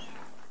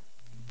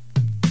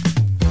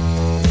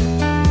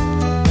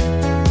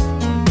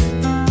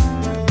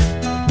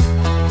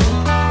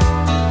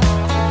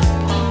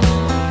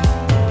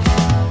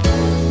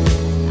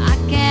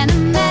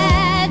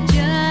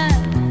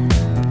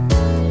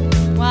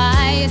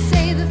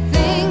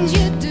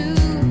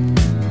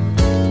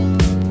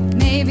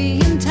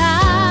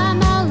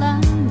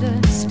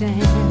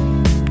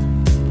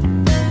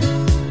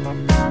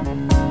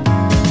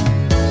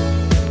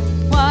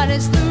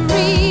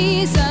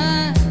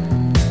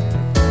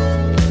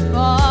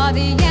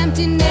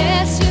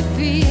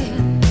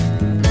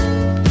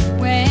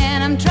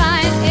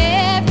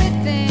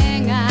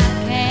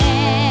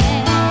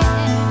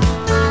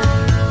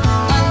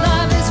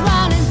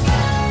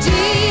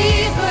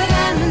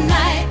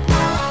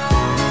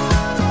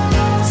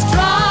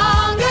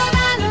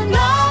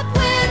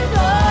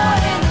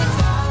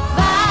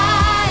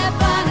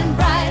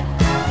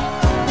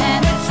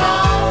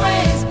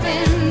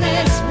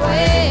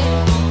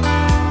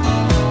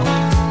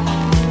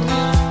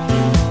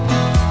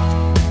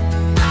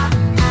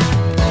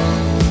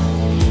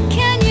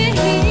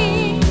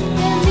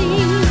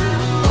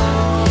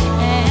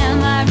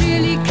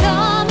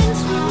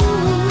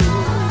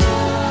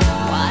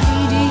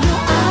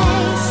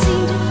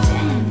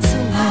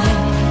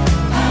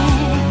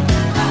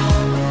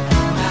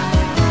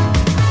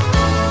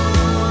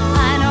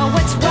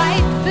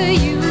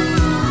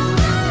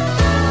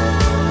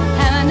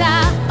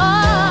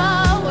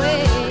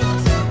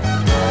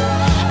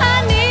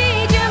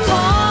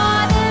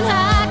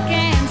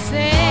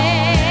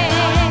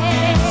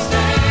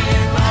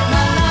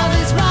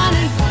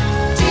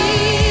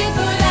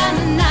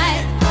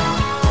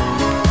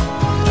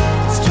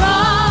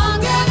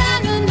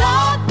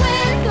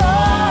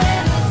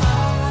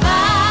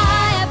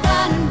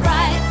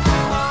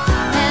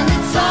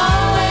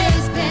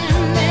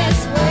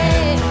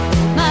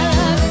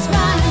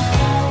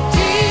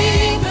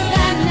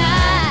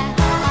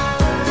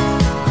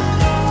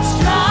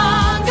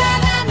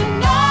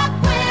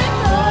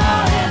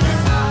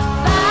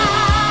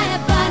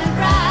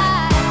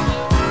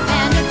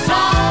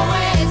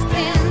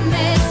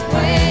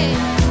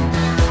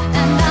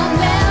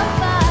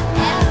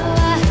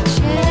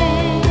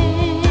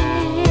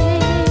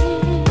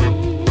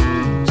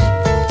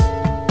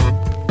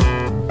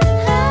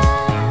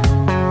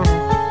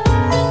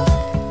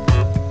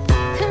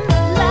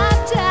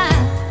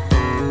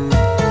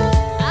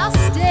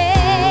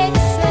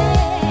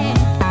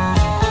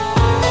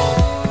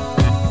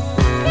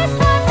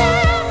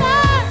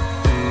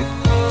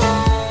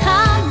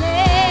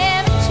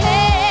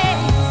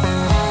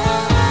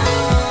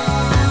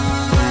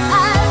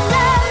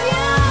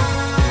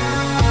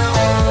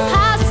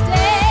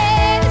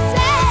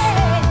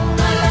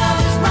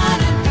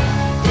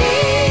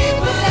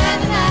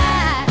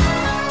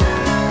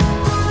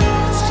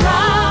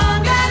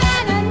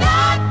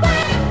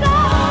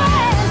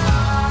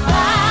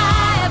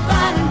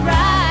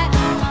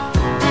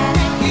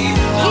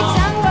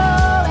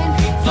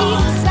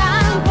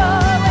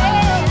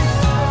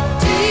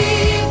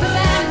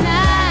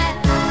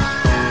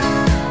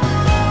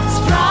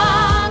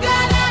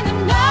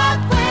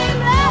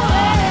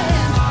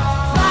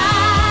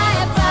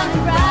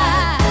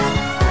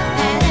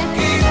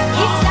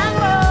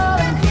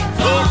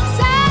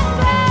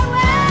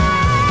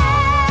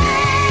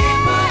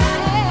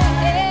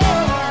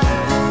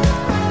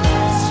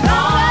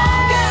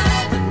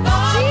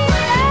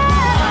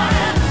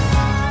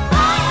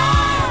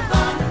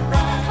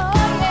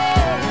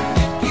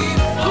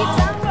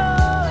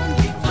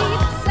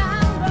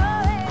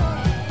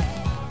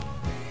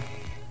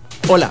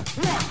 Hola,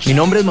 mi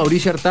nombre es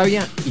Mauricio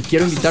Artavia y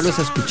quiero invitarlos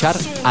a escuchar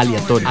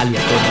Aleatorio.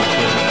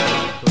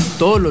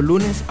 Todos los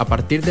lunes a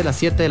partir de las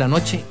 7 de la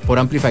noche por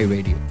Amplify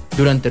Radio.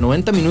 Durante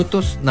 90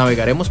 minutos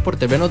navegaremos por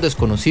terrenos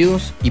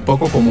desconocidos y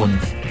poco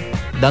comunes,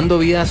 dando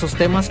vida a esos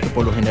temas que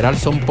por lo general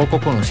son poco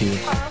conocidos.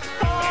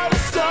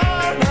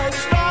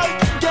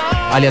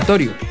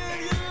 Aleatorio,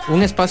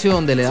 un espacio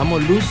donde le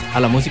damos luz a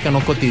la música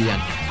no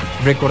cotidiana.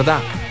 Recordá,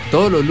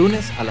 todos los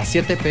lunes a las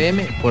 7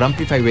 p.m. por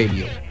Amplify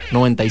Radio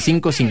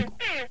 95.5.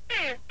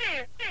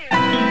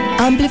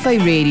 Amplify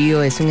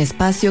Radio es un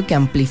espacio que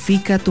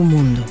amplifica tu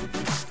mundo.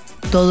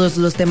 Todos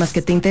los temas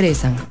que te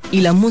interesan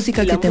y la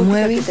música que te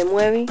mueve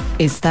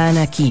están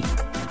aquí.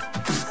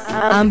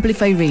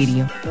 Amplify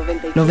Radio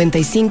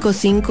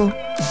 95.5,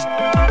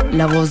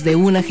 la voz de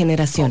una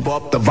generación.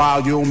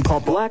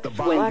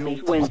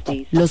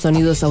 Los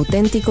sonidos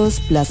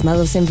auténticos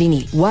plasmados en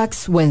vinil.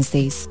 Wax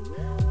Wednesdays.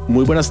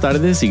 Muy buenas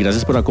tardes y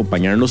gracias por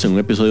acompañarnos en un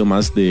episodio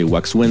más de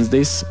Wax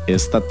Wednesdays.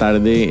 Esta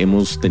tarde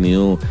hemos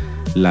tenido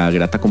la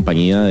grata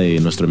compañía de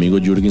nuestro amigo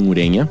Jürgen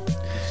Ureña.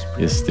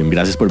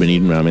 Gracias por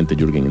venir nuevamente,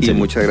 Jürgen. Y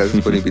muchas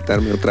gracias por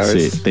invitarme otra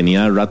vez. Sí,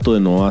 tenía rato de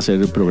no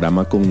hacer el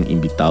programa con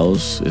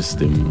invitados,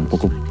 un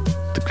poco,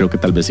 creo que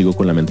tal vez sigo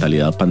con la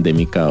mentalidad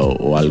pandémica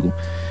o algo,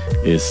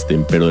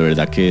 pero de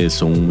verdad que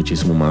son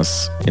muchísimo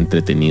más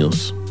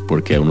entretenidos,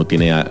 porque uno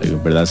tiene,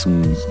 verdad, es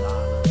un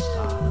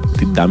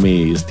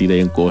dame, estira y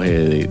encoge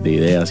de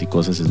ideas y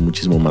cosas, es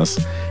muchísimo más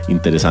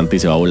interesante y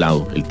se va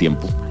volado el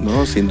tiempo.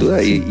 No, sin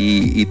duda,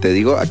 y te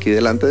digo aquí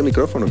delante del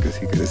micrófono que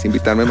si quieres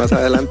invitarme más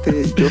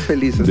adelante, yo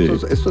feliz.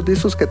 Estos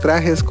discos que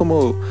traje es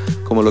como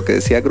lo que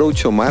decía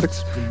Groucho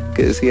Marx,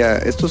 que decía,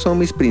 estos son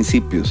mis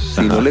principios,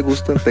 si no le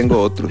gustan tengo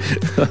otros.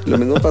 Lo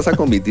mismo pasa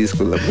con mis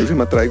discos, la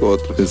próxima traigo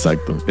otros.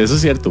 Exacto, eso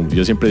es cierto.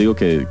 Yo siempre digo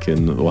que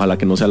ojalá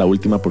que no sea la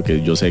última,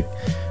 porque yo sé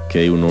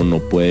que uno no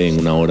puede en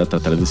una hora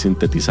tratar de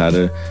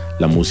sintetizar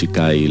la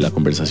música y la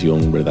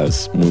conversación, ¿verdad?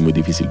 Es muy, muy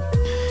difícil.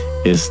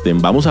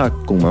 Vamos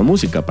con más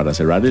música para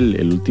cerrar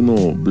el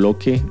último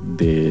bloque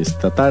de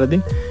esta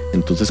tarde.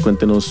 Entonces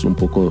cuéntenos un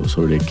poco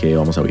sobre qué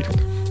vamos a oír.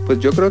 Pues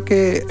yo creo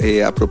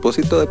que a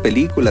propósito de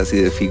películas y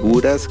de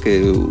figuras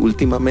que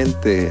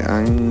últimamente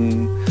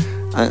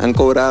han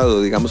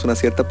cobrado, digamos, una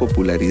cierta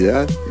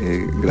popularidad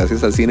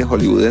gracias al cine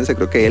hollywoodense,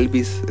 creo que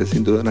Elvis es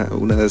sin duda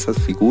una de esas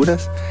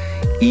figuras,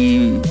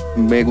 y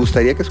me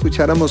gustaría que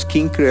escucháramos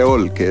King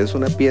Creole, que es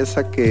una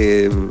pieza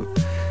que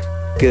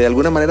de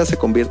alguna manera se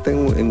convierte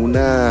en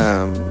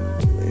una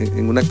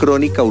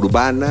crónica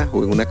urbana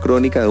o en una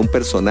crónica de un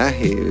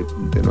personaje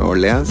de Nueva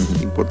Orleans,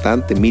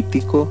 importante,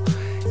 mítico,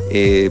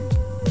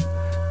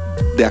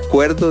 de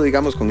acuerdo,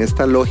 digamos, con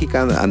esta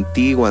lógica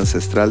antigua,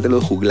 ancestral de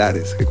los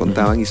juglares, que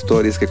contaban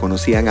historias, que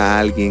conocían a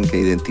alguien, que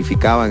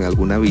identificaban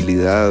alguna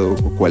habilidad o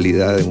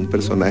cualidad de un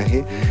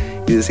personaje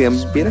y decían,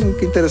 miren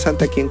qué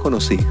interesante a quién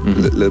conocí.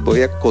 Les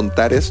voy a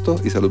contar esto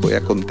y se los voy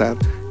a contar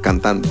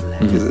cantando.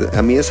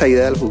 A mí esa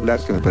idea del juglar,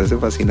 que me parece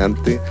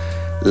fascinante,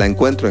 la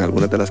encuentro en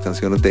algunas de las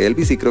canciones de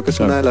Elvis y creo que es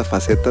una de las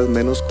facetas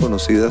menos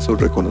conocidas o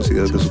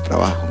reconocidas de su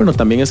trabajo. Bueno,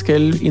 también es que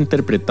él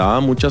interpretaba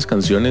muchas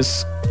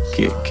canciones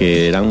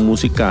que eran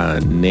música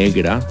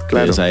negra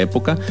de esa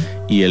época,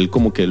 y él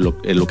como que lo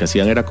que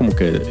hacían era como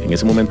que en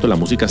ese momento la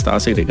música estaba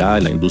segregada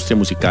de la industria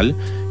musical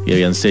y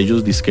habían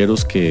sellos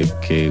disqueros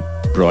que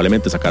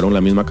probablemente sacaron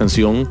la misma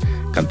canción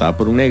cantada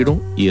por un negro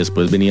y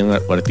después venían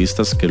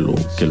artistas que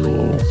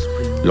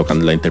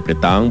la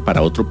interpretaban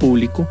para otro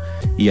público,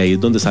 y ahí es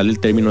donde sale el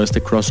término de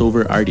este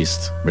crossover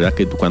artist, ¿verdad?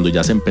 Que cuando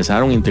ya se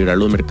empezaron a integrar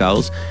los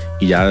mercados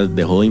y ya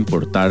dejó de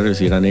importar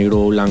si era negro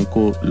o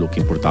blanco, lo que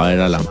importaba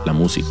era la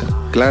música.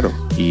 Claro.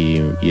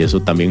 Y eso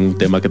también un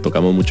tema que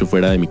tocamos mucho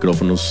fuera de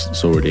micrófonos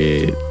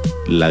sobre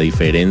la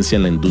diferencia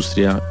en la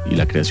industria y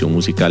la creación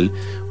musical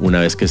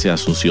una vez que se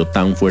asoció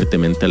tan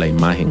fuertemente a la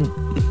imagen,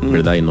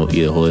 ¿verdad?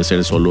 Y dejó de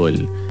ser solo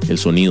el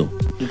sonido.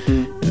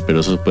 Pero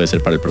eso puede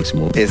ser para el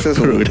próximo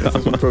programa.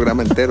 Es un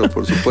programa entero,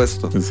 por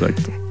supuesto.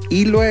 Exacto.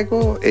 Y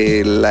luego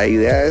la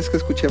idea es que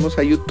escuchemos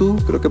a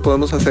YouTube. Creo que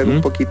podemos hacer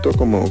un poquito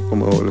como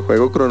el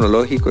juego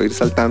cronológico, ir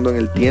saltando en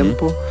el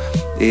tiempo.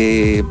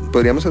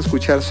 Podríamos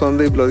escuchar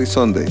Sunday Bloody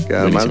Sunday, que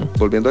además,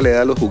 volviendo a la idea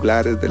de los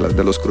juglares,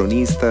 de los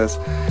cronistas,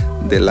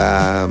 de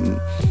la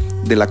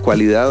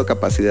cualidad o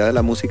capacidad de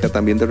la música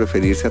también de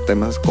referirse a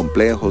temas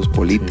complejos,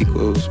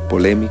 políticos,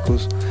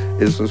 polémicos.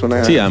 Eso es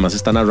una... Sí, además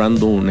está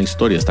narrando una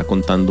historia, está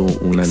contando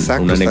una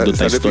anécdota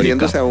está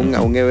refiriéndose a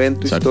un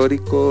evento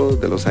histórico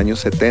de los años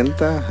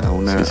 70, a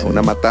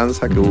una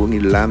matanza que hubo en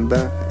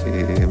Irlanda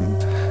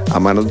a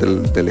manos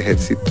del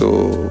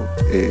ejército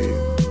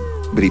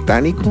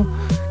británico,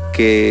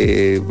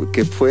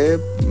 que fue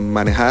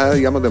manejada,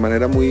 digamos, de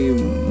manera muy,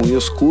 muy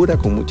oscura,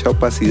 con mucha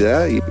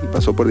opacidad y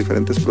pasó por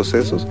diferentes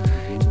procesos.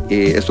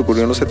 Esto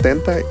ocurrió en los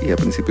 70 y a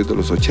principios de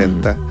los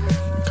 80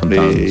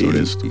 cantaban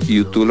sobre esto. Y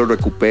YouTube lo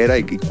recupera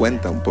y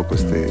cuenta un poco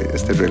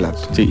este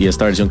relato. Sí, y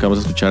esta versión que vamos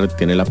a escuchar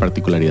tiene la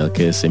particularidad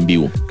que es en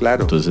vivo.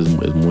 Claro. Entonces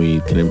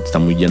está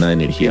muy llena de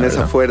energía. Tiene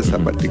 ¿verdad? esa fuerza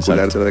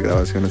particular de las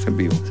grabaciones en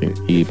vivo. Sí.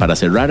 Y para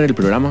cerrar el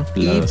programa,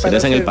 la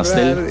cereza en el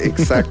pastel.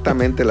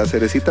 Exactamente, la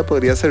cerecita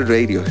podría ser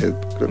Radiohead.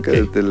 Creo que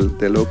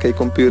del OK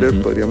Computer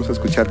podríamos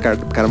escuchar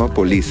Karma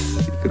Police.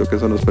 Creo que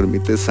eso nos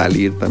permite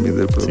salir también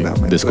del programa.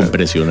 Sí,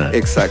 descompresionar.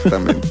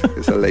 Exactamente,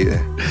 esa es la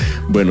idea.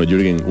 Bueno,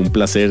 Jürgen, un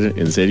placer,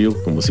 en serio,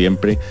 como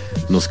siempre.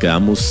 Nos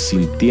quedamos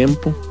sin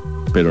tiempo,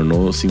 pero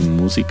no sin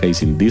música y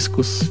sin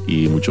discos,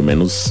 y mucho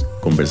menos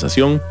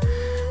conversación.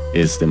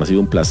 Me ha sido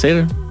un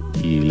placer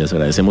y les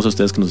agradecemos a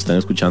ustedes que nos están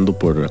escuchando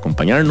por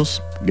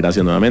acompañarnos.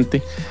 Gracias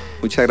nuevamente.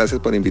 Muchas gracias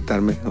por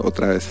invitarme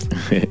otra vez.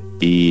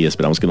 Y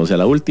esperamos que no sea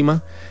la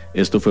última.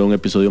 Esto fue un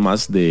episodio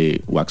más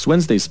de Wax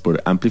Wednesdays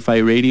por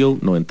Amplify Radio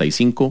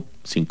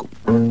 95.5.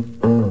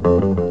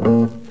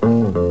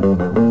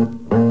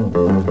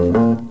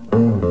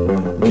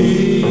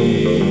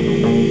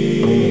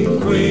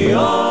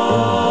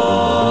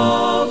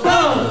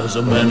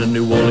 There's a man in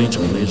New Orleans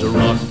who plays a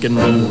rock and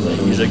roll.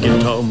 He's a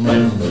guitar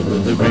man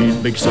with a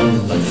great big soul.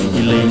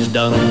 He lays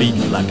down a beat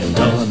like a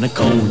ton of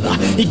coal.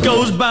 He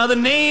goes by the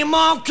name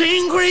of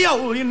King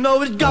Creole. You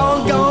know he's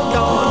gone, gone,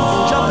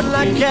 gone, jumping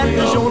like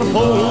catfish on a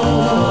pole.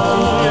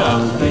 Yeah.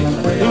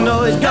 You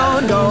know he's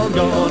gone, gone,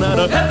 gone, at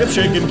a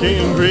hip-shaking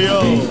King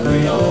Creole.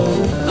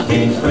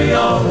 King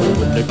Creole.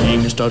 When the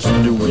king starts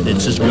to do it,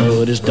 it's as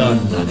good as done.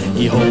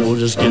 He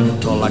holds his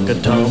guitar like a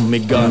Tommy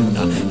gun.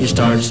 He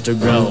starts to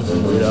growl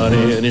without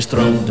any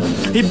throat.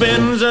 He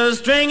bends a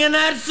string and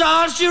that's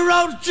all she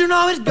wrote. You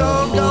know he's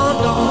gone,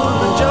 gone,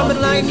 gone, jumping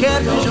like a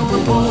catfish on the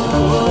pole.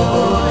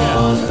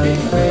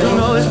 You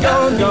know he's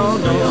gone,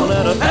 gone, gone,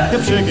 at a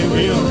hip-shaking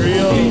King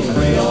Creole.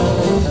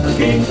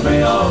 King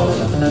Creole.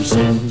 He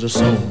sings a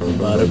song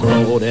about a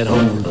crawdad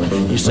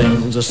hole. He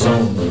sings a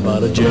song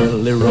about a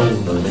jelly roll.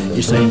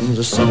 He sings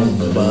a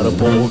song about a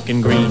pork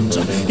and greens.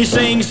 He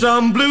sings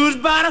some blues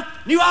about a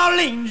New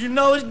Orleans. You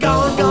know he's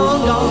gone,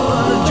 gone,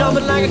 gone,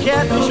 jumping like a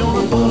catfish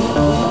on a pole.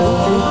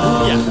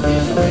 Yeah,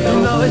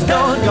 you know he's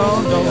gone,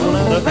 gone, gone,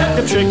 at a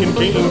hip-shaking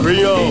King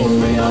Creole.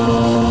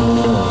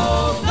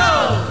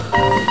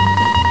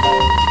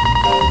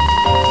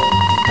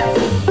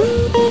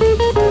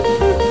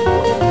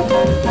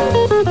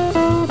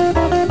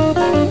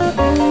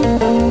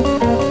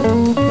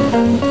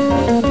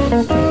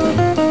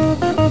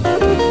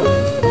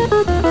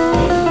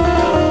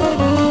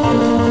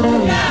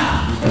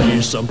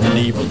 Something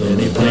evil, then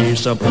he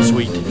plays something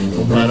sweet.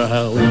 No matter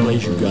how he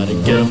plays, you gotta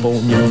get up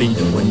on your feet.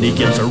 And when he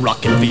gets a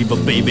rockin' fever,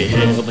 baby,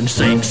 heaven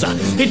sinks.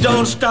 He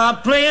don't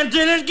stop playing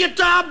till his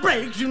guitar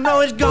breaks. You know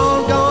he's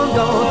gone, gone,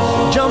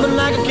 gone, jumping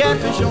like a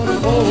catfish on a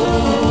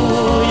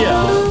pole.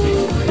 Yeah,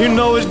 you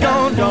know he's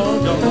gone,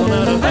 gone, gone,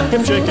 at a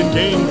hip-shaking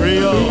King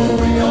Creole.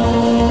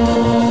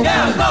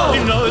 Yeah, go.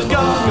 You know he's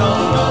gone,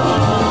 gone,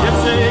 gone,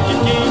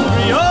 hip-shaking King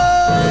Creole.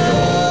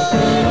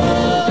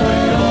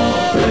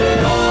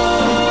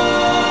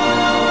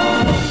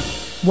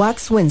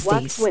 Wax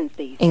Wednesdays,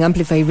 en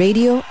Amplify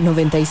Radio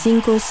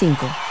 95.5.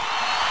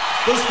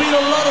 There's been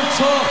a lot of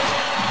talk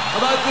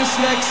about this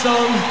next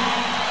song.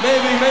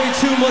 Maybe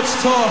too much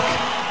talk.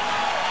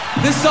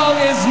 This song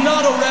is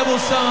not a rebel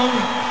song.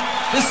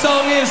 This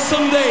song is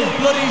Someday,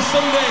 Bloody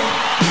Someday.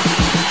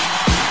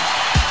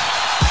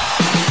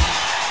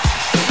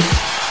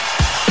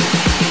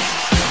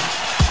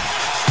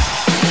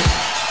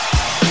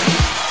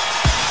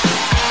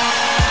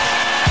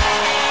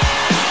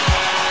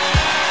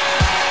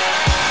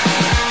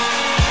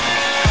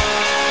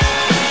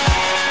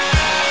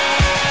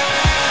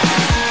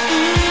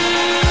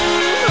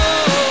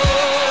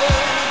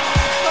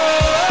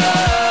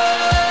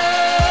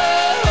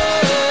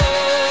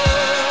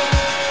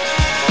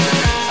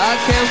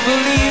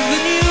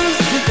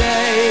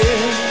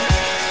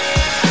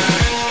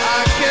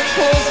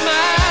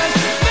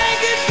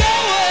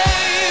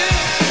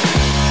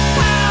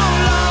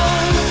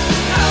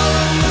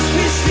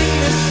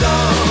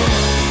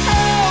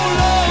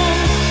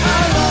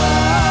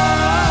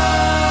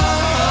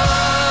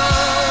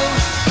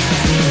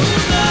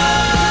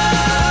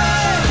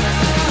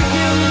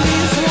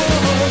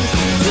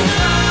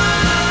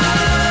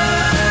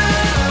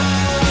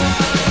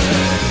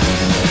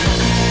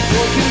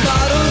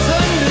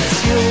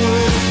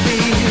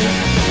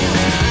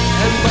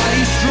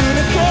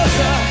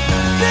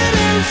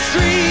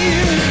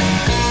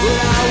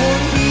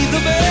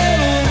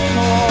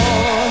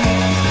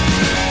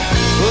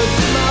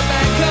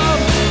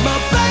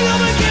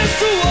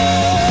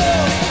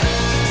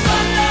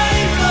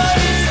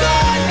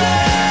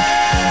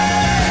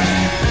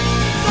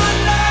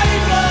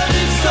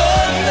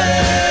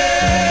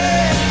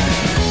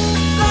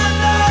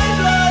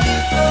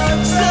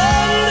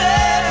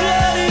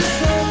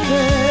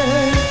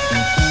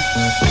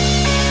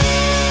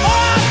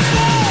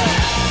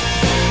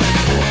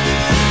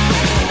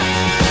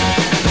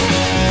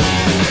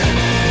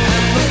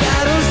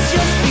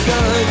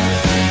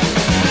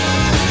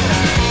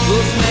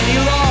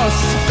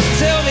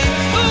 Tell me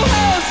who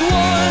has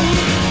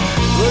won?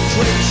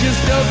 trenches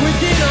dug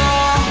within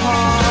our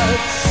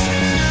hearts,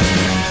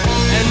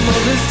 and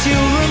mothers,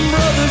 children,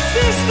 brothers,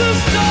 sisters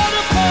torn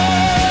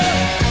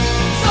apart.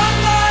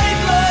 Sunday,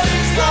 bloody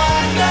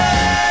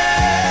Sunday,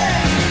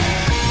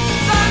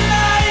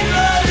 Sunday,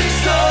 bloody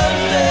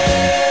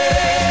Sunday.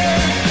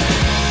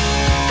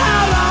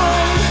 How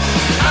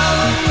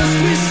long must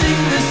we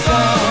sing this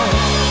song?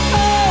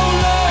 How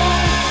long?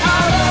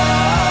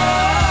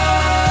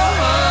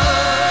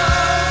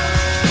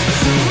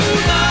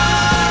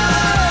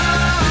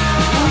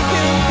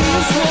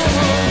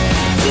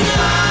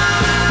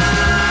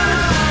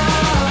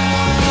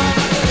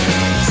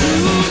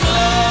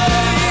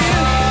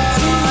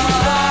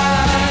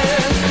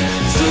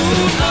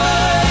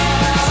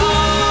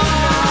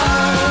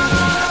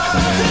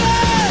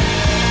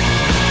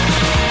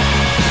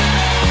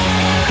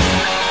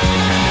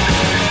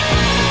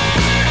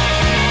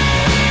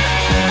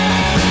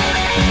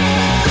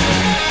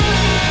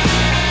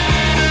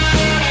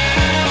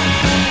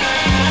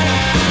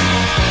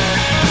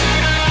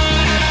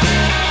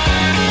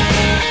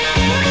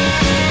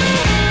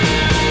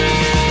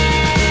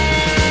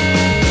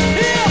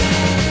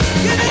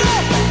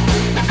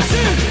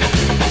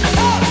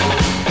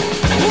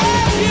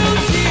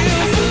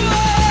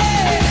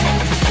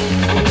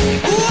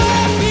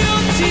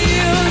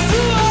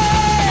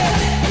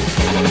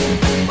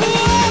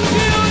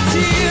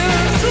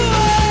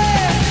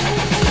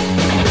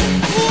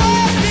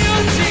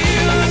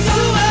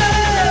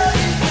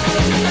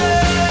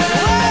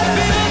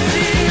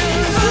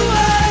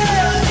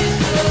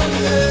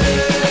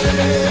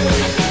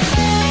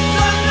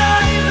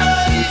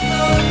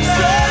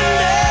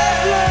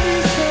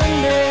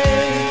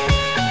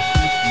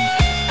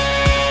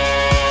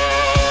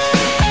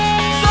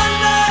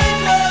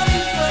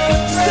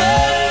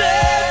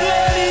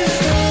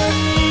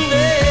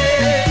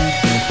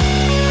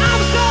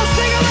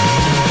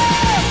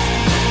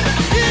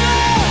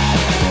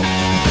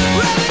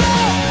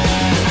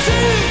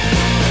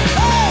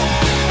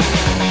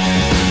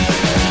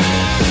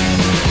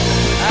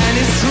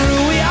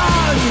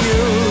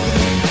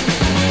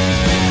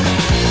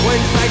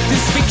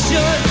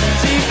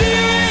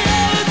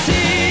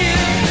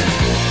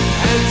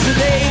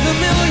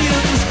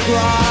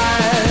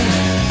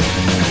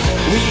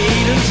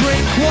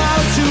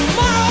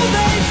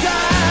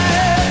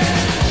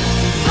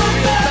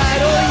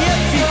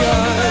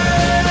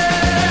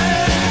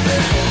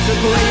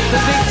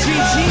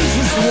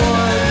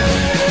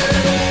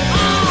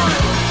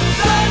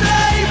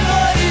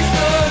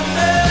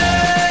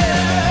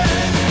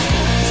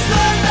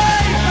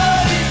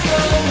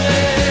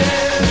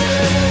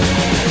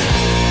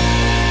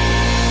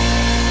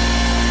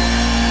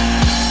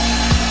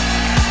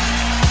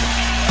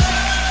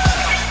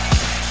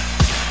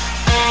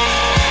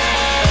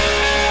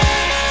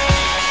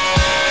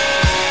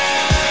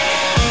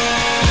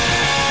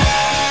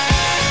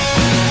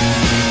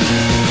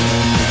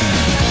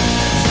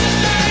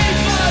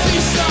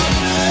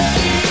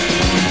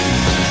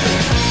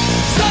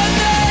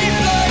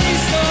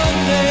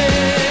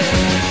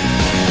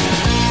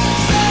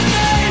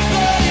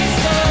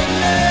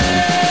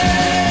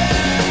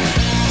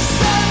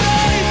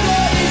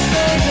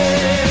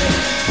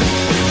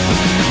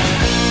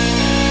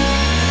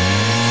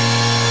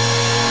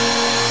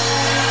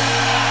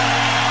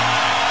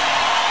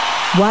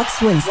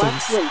 Wax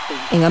Wednesdays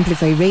en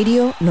Amplify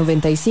Radio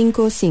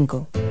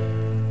 95.5.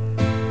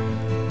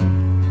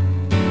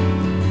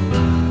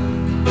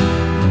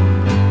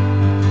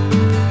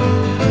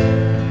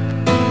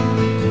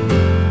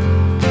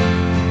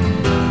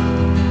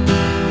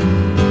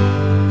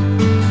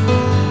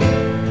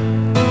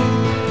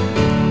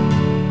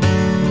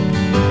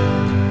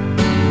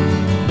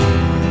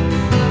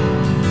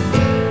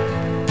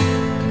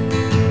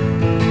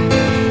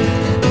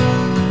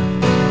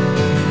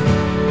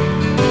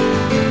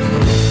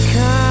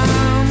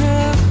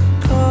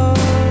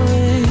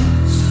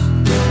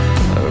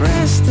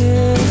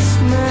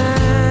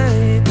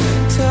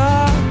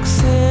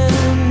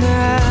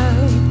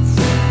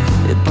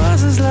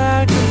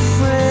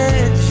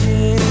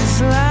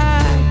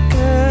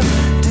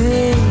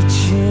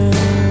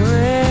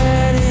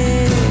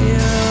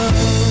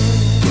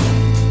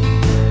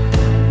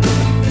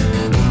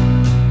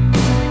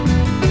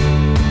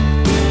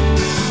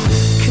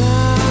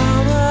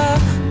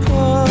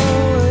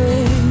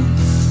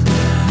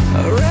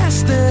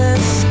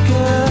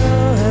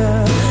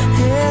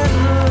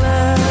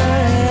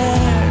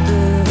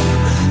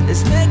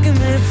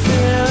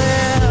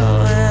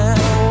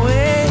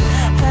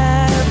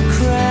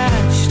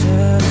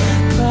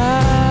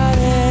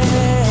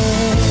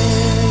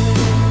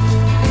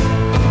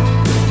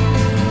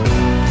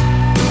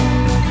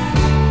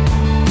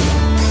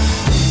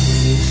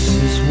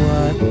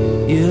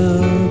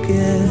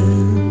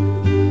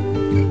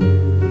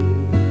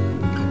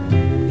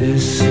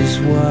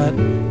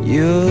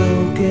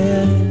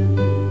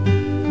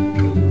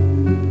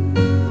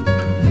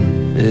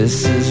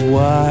 This is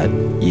what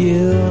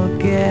you'll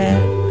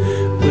get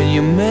when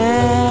you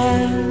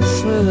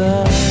mess with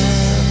us.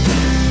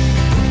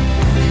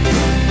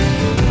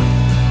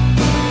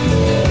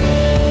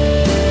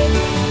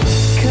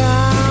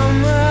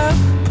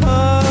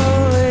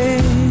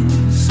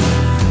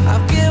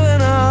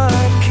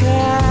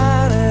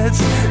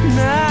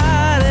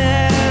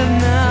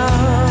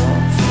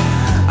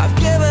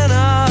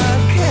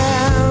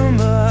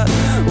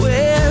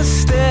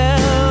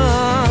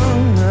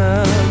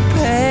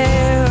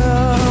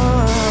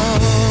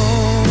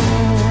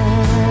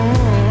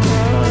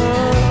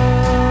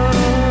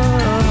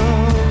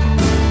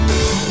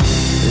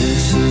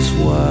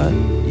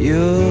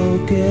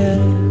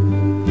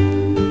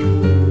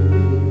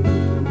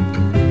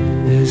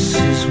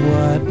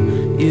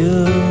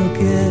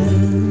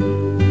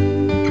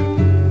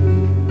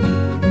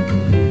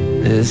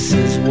 This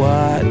is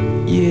what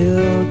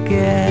you'll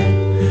get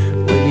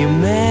when you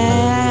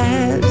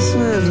mess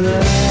with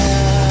love.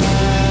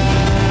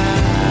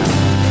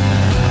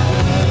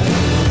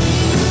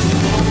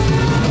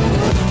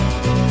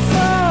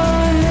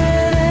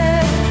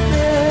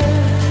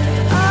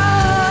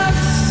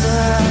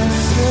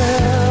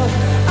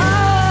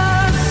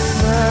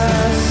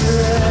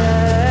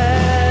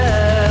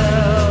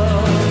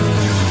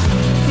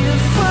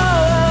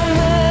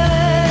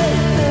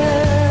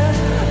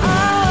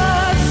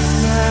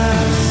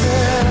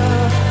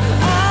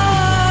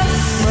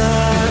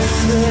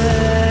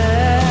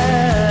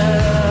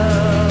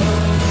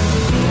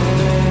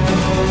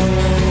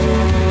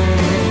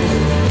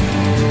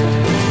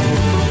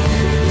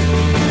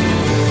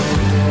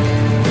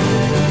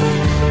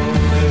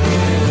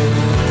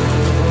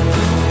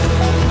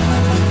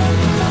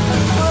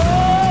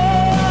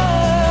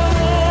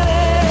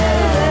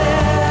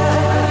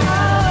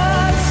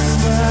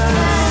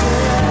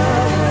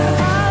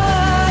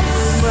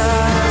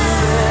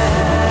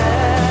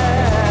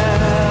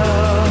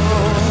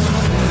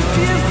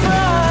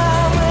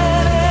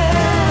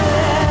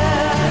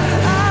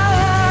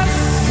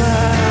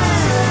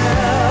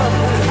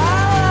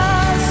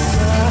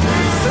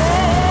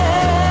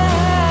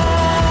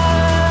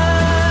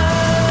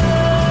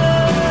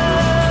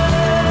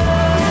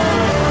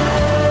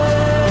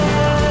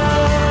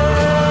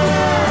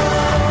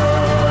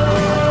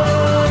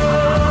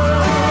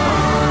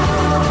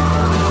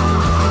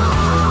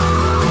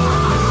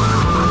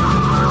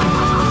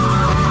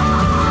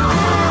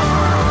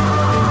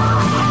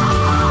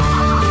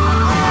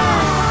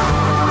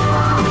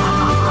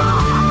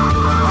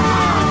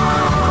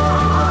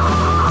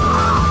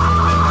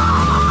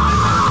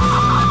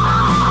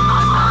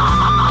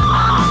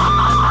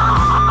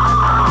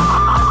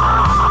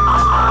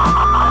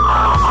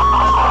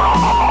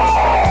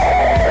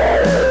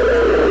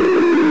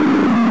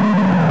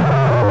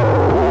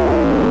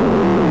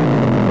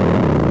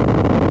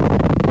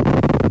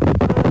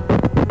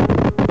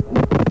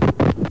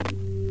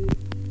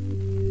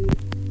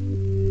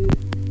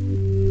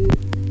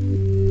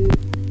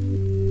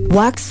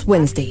 Wax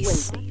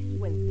Wednesdays.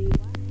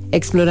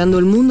 Explorando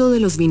el mundo de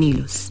los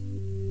vinilos.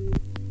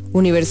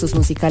 Universos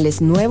musicales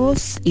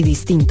nuevos y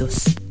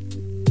distintos.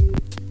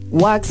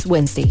 Wax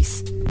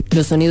Wednesdays.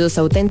 Los sonidos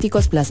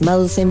auténticos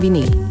plasmados en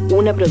vinil.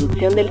 Una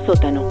producción del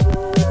Sótano.